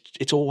 but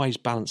it's always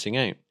balancing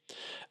out.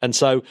 And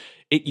so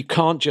you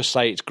can't just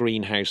say it's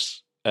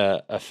greenhouse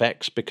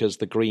effects, because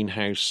the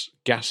greenhouse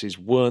gases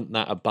weren't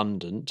that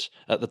abundant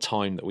at the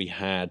time that we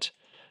had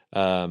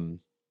that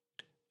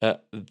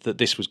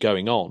this was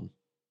going on,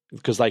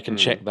 because they can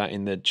check that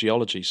in the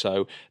geology.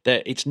 So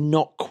it's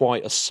not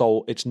quite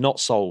it's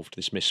not solved,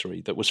 this mystery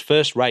that was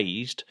first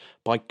raised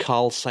by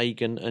Carl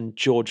Sagan and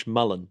George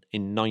Mullen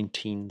in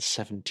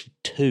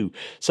 1972.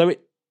 So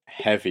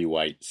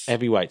heavyweights.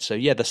 So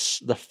yeah,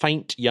 the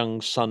faint young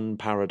sun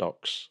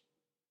paradox.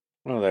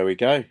 Well, there we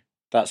go.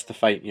 That's the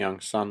faint young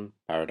sun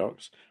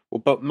paradox.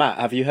 Well, but Matt,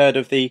 have you heard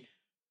of the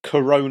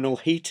coronal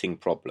heating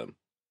problem?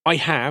 I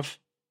have,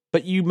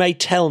 but you may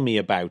tell me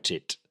about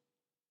it.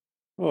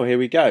 Oh, here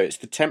we go. It's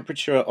the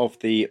temperature of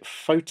the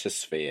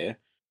photosphere.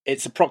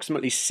 It's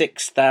approximately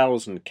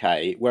 6,000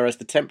 K, whereas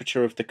the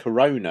temperature of the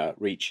corona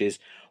reaches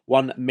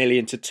 1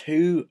 million to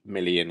 2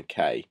 million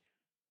K.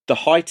 The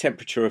high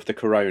temperature of the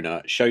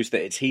corona shows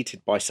that it's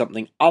heated by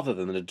something other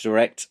than the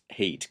direct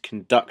heat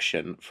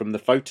conduction from the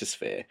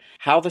photosphere.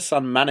 How the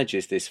sun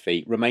manages this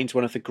feat remains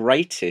one of the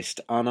greatest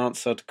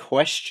unanswered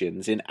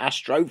questions in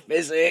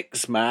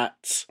astrophysics,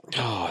 Matt.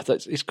 Oh,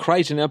 it's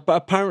crazy. Now, but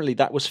apparently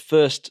that was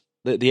first...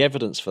 The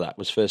evidence for that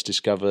was first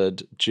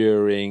discovered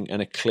during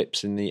an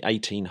eclipse in the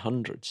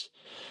 1800s.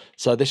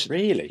 So this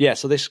really,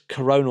 so this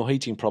coronal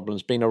heating problem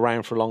has been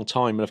around for a long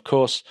time, and of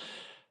course,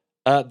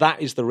 that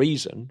is the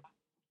reason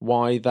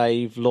why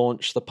they've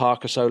launched the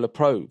Parker Solar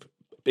Probe.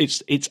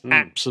 It's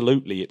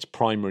absolutely its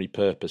primary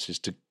purpose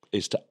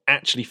is to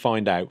actually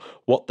find out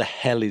what the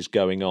hell is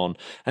going on,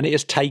 and it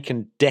has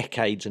taken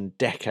decades and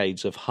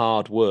decades of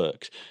hard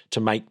work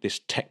to make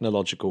this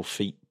technological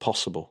feat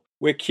possible.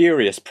 We're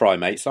curious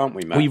primates, aren't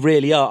we, Matt? We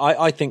really are.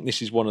 I think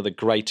this is one of the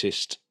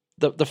greatest.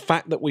 The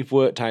fact that we've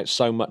worked out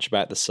so much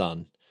about the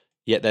sun,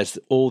 yet there's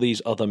all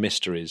these other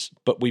mysteries.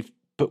 But we're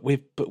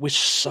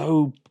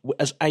so,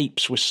 as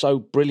apes, we're so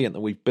brilliant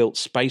that we've built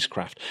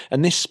spacecraft.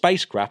 And this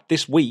spacecraft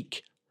this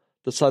week,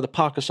 the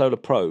Parker Solar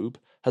Probe,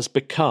 has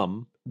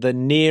become the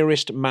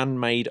nearest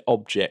man-made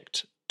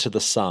object to the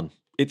sun.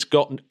 It's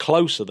gotten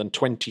closer than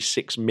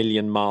 26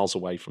 million miles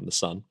away from the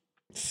sun.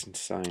 It's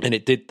insane. And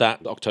it did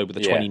that October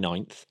the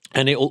 29th.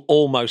 And it will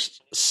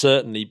almost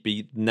certainly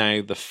be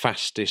now the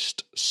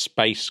fastest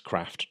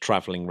spacecraft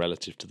travelling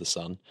relative to the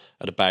sun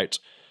at about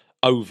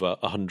over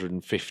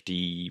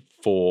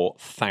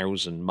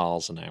 154,000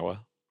 miles an hour.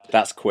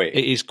 That's quick.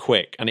 It is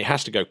quick, and it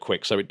has to go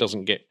quick so it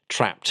doesn't get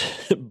trapped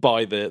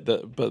by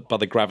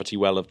the gravity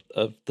well of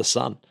the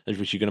sun,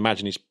 which you can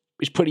imagine is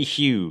pretty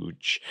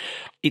huge.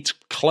 Its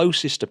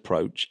closest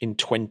approach in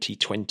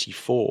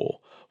 2024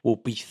 will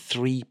be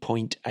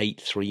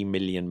 3.83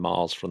 million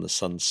miles from the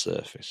sun's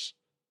surface.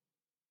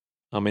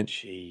 I mean,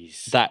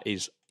 jeez, that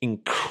is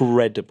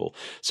incredible.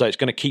 So it's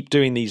going to keep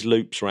doing these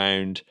loops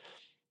round.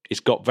 It's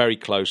got very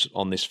close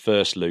on this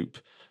first loop,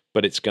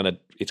 but it's going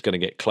to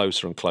get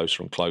closer and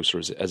closer and closer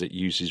as it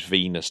uses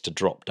Venus to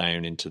drop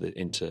down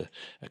into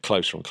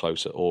closer and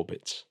closer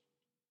orbits.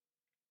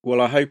 Well,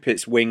 I hope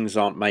its wings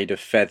aren't made of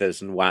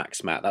feathers and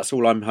wax, Matt. That's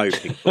all I'm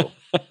hoping for.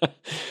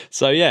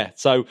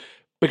 So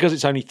because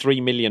it's only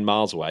 3 million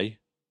miles away,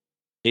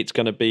 it's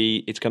going to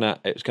be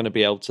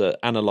able to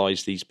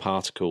analyze these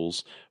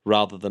particles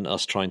rather than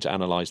us trying to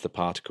analyze the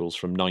particles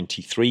from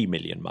 93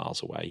 million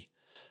miles away.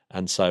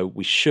 And so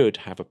we should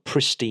have a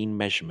pristine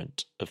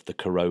measurement of the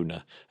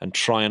corona and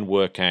try and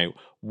work out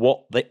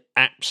what the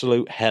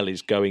absolute hell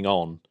is going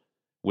on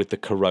with the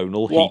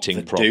coronal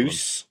heating problem.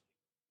 Deuce?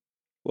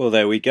 Well,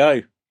 there we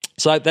go.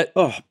 So that,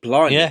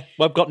 blimey. Yeah,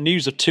 well, I've got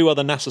news of 2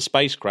 other NASA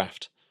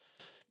spacecraft.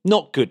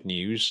 Not good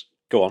news.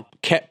 Go on.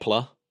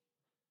 Kepler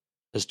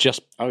is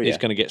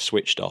going to get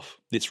switched off.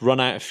 It's run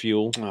out of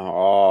fuel.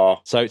 Oh.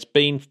 So it's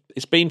been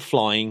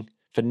flying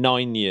for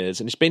 9 years,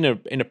 and it's been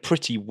in a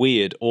pretty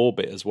weird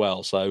orbit as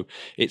well. So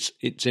it's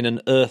in an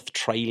Earth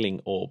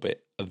trailing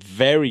orbit,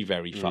 very,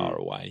 very far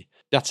away.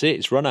 That's it.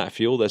 It's run out of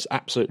fuel. There's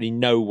absolutely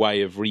no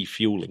way of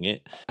refueling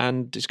it,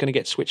 and it's going to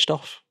get switched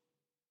off.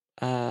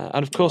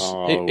 And of course,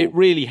 it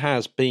really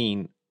has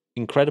been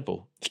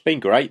incredible. It's been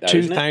great, though.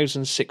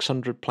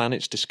 2,600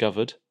 planets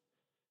discovered.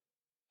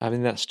 I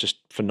mean, that's just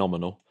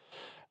phenomenal.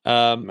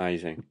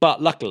 Amazing.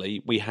 But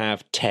luckily, we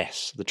have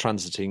TESS, the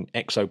Transiting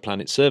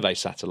Exoplanet Survey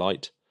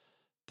Satellite,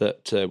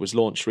 that was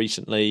launched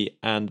recently,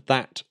 and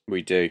that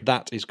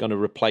is going to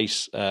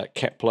replace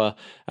Kepler,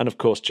 and of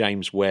course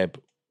James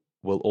Webb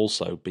will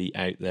also be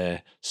out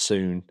there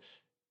soon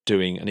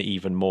doing an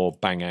even more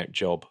bang out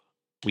job,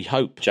 we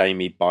hope.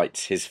 Jamie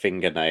bites his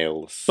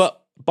fingernails.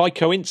 But by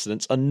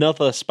coincidence,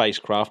 another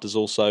spacecraft has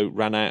also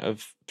ran out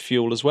of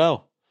fuel as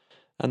well,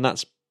 and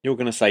that's... You're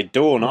going to say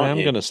Dawn, aren't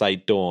you? I'm going to say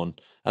Dawn,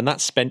 and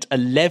that's spent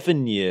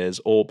 11 years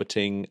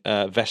orbiting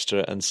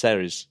Vesta and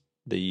Ceres,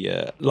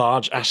 the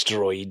large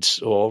asteroids,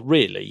 or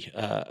really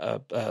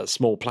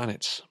small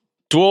planets.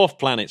 Dwarf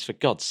planets, for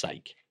God's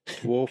sake.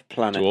 Dwarf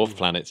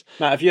planets.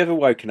 Matt, have you ever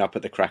woken up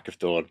at the crack of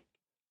dawn?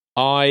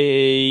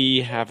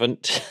 I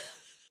haven't.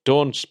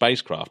 Dawn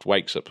spacecraft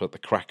wakes up at the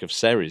crack of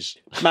Ceres.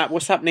 Matt,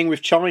 what's happening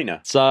with China?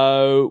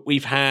 So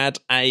we've had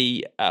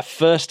a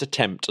first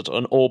attempt at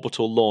an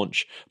orbital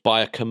launch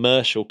by a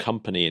commercial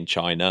company in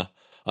China.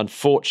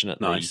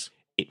 Unfortunately,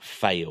 it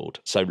failed.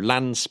 So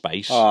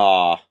Landspace,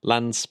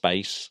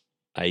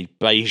 a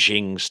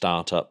Beijing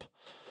startup,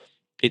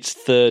 its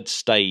third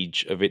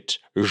stage of its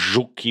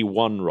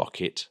Zhuqi-1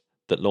 rocket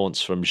that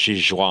launched from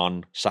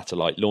Zhejiang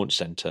Satellite Launch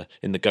Center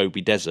in the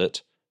Gobi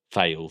Desert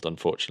failed,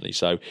 unfortunately.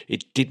 So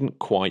it didn't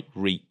quite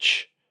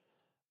reach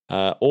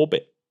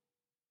orbit.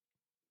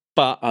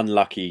 But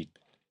unlucky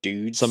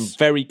dudes. Some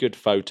very good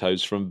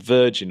photos from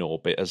Virgin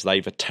Orbit as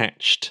they've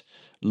attached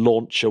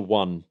Launcher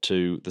 1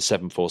 to the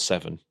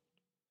 747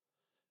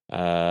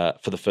 for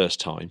the first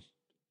time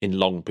in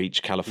Long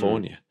Beach,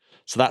 California.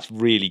 So that's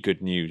really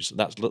good news.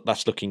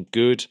 That's looking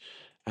good.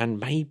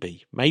 And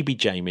maybe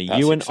Jamie,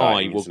 you and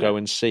I will go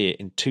and see it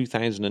in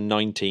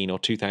 2019 or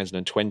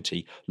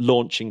 2020,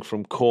 launching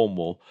from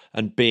Cornwall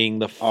and being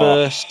the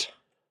first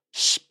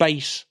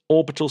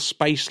orbital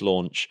space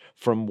launch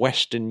from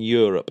Western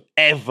Europe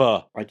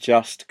ever. I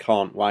just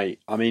can't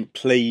wait. I mean,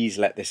 please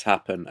let this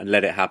happen and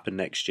let it happen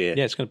next year.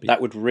 Yeah, it's going to be. That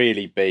would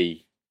really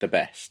be the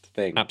best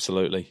thing.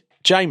 Absolutely.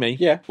 Jamie,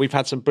 we've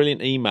had some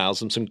brilliant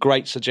emails and some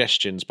great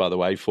suggestions, by the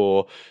way,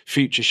 for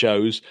future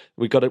shows.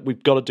 We've got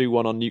to do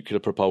one on nuclear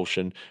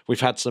propulsion.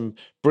 We've had some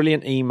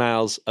brilliant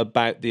emails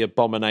about the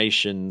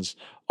abominations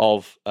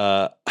of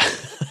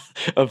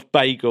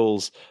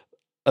bagels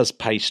as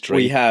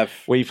pastry.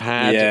 We've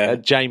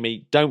had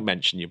Jamie, don't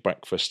mention your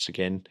breakfasts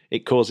again.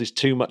 It causes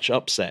too much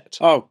upset.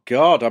 Oh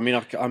God, I mean,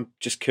 I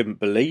just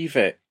couldn't believe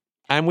it.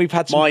 And we've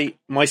had some...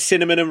 my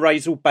cinnamon and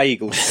raisin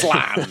bagel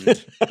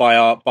slammed by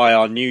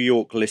our New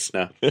York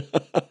listener.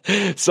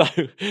 So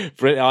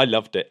I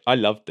loved it. I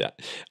loved that.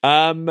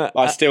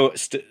 I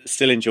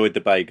still enjoyed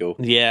the bagel.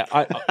 Yeah.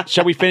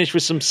 Shall we finish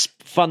with some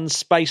fun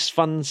space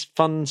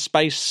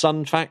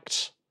sun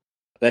facts?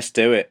 Let's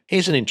do it.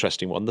 Here's an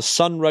interesting one. The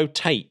sun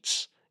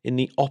rotates in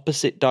the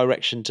opposite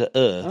direction to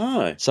Earth.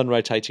 Oh. Sun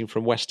rotating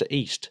from west to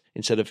east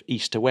instead of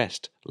east to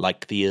west,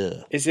 like the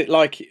Earth. Is it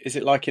like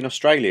in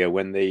Australia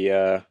when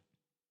the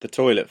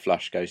toilet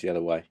flush goes the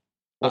other way?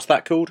 What's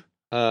that called?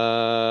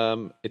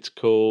 It's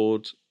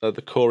called the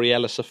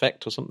Coriolis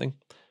effect or something.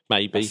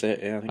 Maybe. That's it,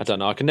 yeah, I don't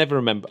know. I can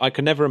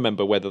never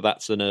remember whether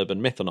that's an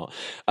urban myth or not.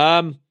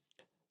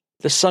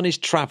 The sun is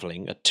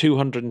travelling at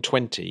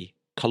 220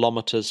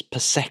 kilometres per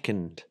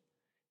second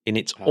in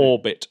its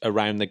orbit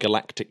around the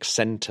galactic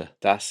centre.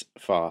 That's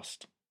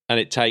fast. And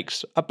it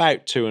takes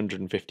about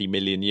 250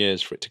 million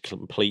years for it to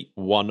complete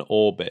one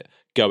orbit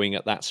going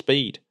at that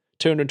speed.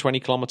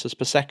 220 kilometres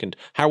per second.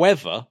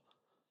 However,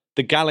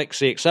 the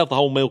galaxy itself, the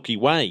whole Milky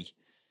Way,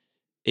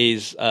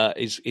 is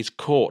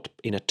caught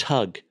in a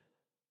tug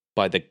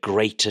by the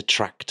Great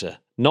Attractor.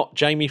 Not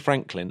Jamie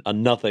Franklin,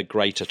 another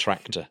Great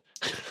Attractor.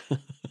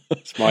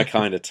 It's my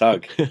kind of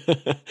tug.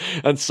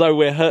 And so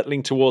we're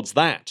hurtling towards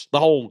that, the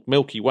whole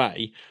Milky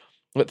Way,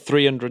 at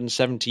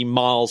 370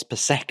 miles per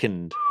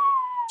second.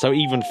 So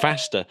even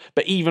faster.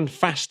 But even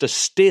faster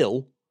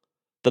still,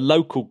 the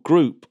local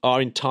group,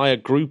 our entire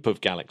group of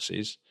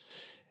galaxies,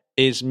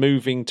 is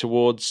moving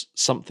towards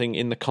something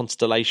in the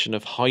constellation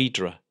of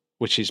Hydra,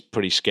 which is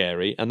pretty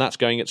scary. And that's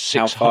going at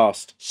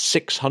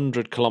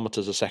 600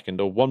 kilometres a second,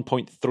 or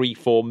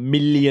 1.34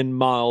 million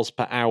miles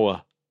per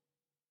hour.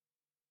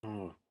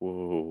 Oh,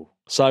 whoa.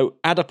 So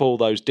add up all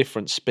those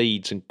different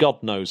speeds and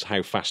God knows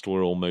how fast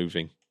we're all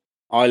moving.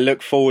 I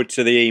look forward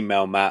to the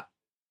email, Matt,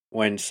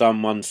 when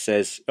someone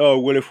says, oh,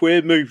 well, if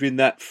we're moving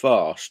that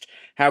fast,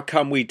 how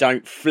come we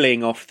don't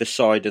fling off the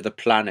side of the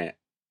planet?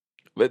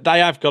 But they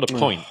have got a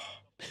point.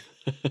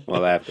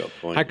 Well, they have got a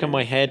point. How come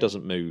my hair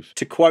doesn't move?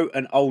 To quote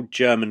an old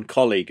German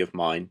colleague of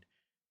mine,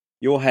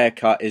 your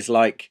haircut is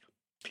like,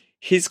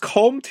 he's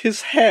combed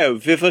his hair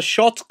with a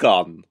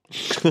shotgun.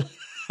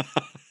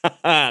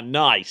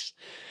 Nice.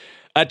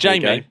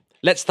 Jamie,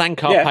 let's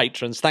thank our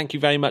patrons. Thank you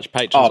very much,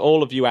 patrons.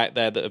 All of you out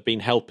there that have been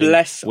helping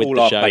bless with all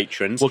the our show.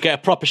 patrons. We'll get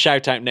a proper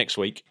shout out next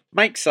week.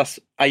 Makes us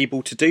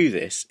able to do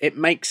this. It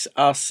makes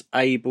us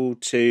able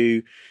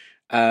to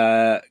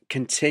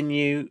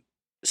continue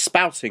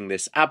spouting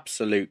this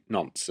absolute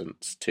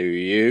nonsense to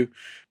you.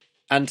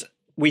 And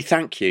we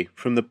thank you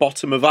from the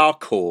bottom of our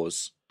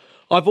cores.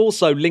 I've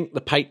also linked the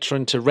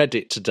Patreon to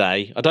Reddit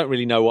today. I don't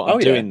really know what I'm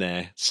doing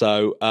there,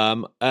 so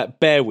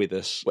bear with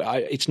us.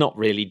 It's not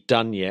really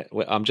done yet.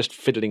 I'm just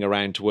fiddling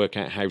around to work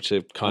out how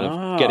to kind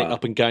of get it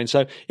up and going.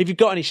 So if you've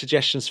got any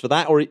suggestions for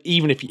that, or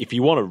even if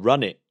you want to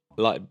run it,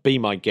 like be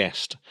my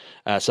guest.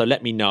 So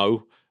let me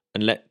know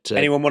and let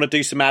anyone want to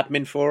do some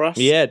admin for us?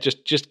 Yeah,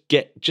 just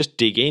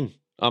dig in.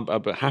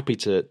 I'm happy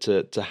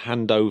to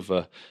hand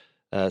over.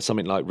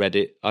 Something like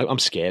Reddit. I'm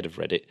scared of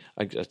Reddit.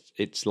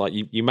 It's like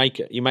you make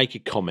a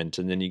comment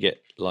and then you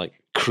get like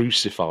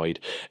crucified.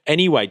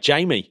 Anyway,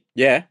 Jamie.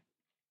 Yeah.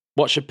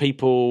 What should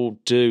people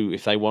do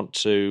if they want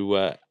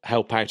to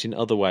help out in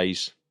other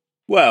ways?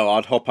 Well,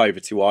 I'd hop over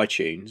to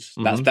iTunes.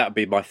 That'd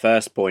be my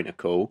first point of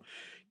call.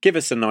 Give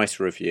us a nice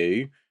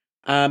review.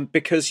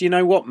 Because you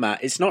know what,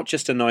 Matt? It's not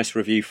just a nice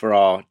review for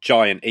our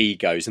giant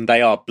egos, and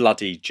they are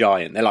bloody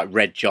giant. They're like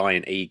red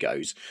giant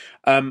egos.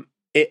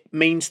 It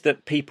means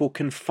that people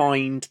can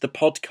find the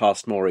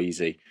podcast more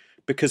easy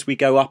because we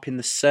go up in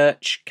the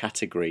search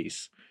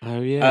categories. Oh,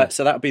 yeah.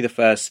 So that would be the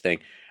first thing.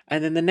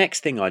 And then the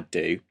next thing I'd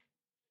do,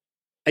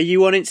 are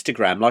you on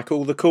Instagram like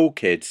all the cool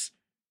kids?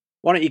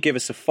 Why don't you give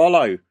us a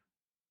follow?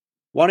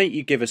 Why don't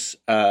you give us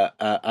a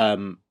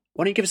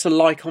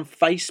like on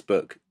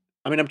Facebook?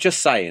 I mean, I'm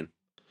just saying.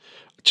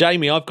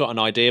 Jamie, I've got an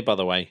idea, by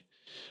the way.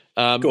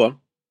 Go on.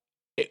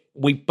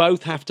 We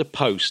both have to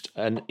post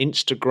an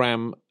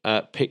Instagram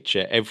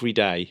picture every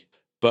day,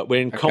 but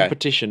we're in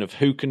competition of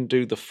who can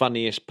do the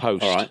funniest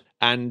post. All right.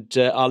 And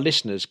our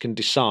listeners can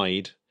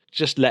decide,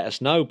 just let us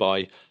know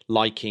by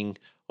liking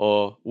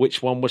or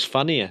which one was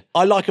funnier.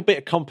 I like a bit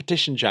of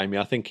competition, Jamie.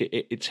 I think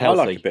it's healthy.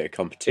 I like a bit of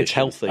competition. It's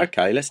healthy.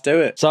 Okay, let's do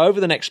it. So over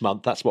the next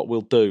month, that's what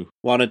we'll do.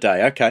 One a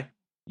day, okay.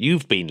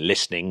 You've been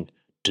listening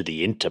to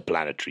the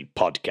Interplanetary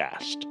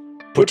Podcast.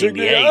 Putting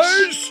the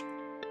ace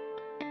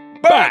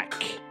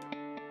back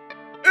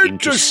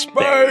into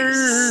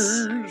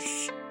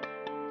space.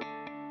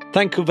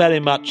 Thank you very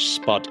much,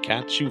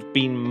 Spodcats. You've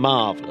been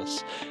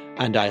marvellous.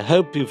 And I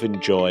hope you've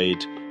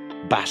enjoyed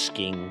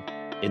basking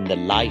in the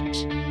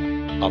light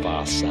of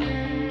our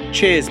sun.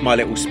 Cheers, my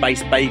little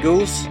space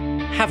bagels.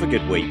 Have a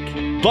good week.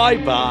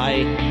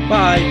 Bye-bye.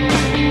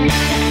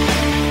 Bye.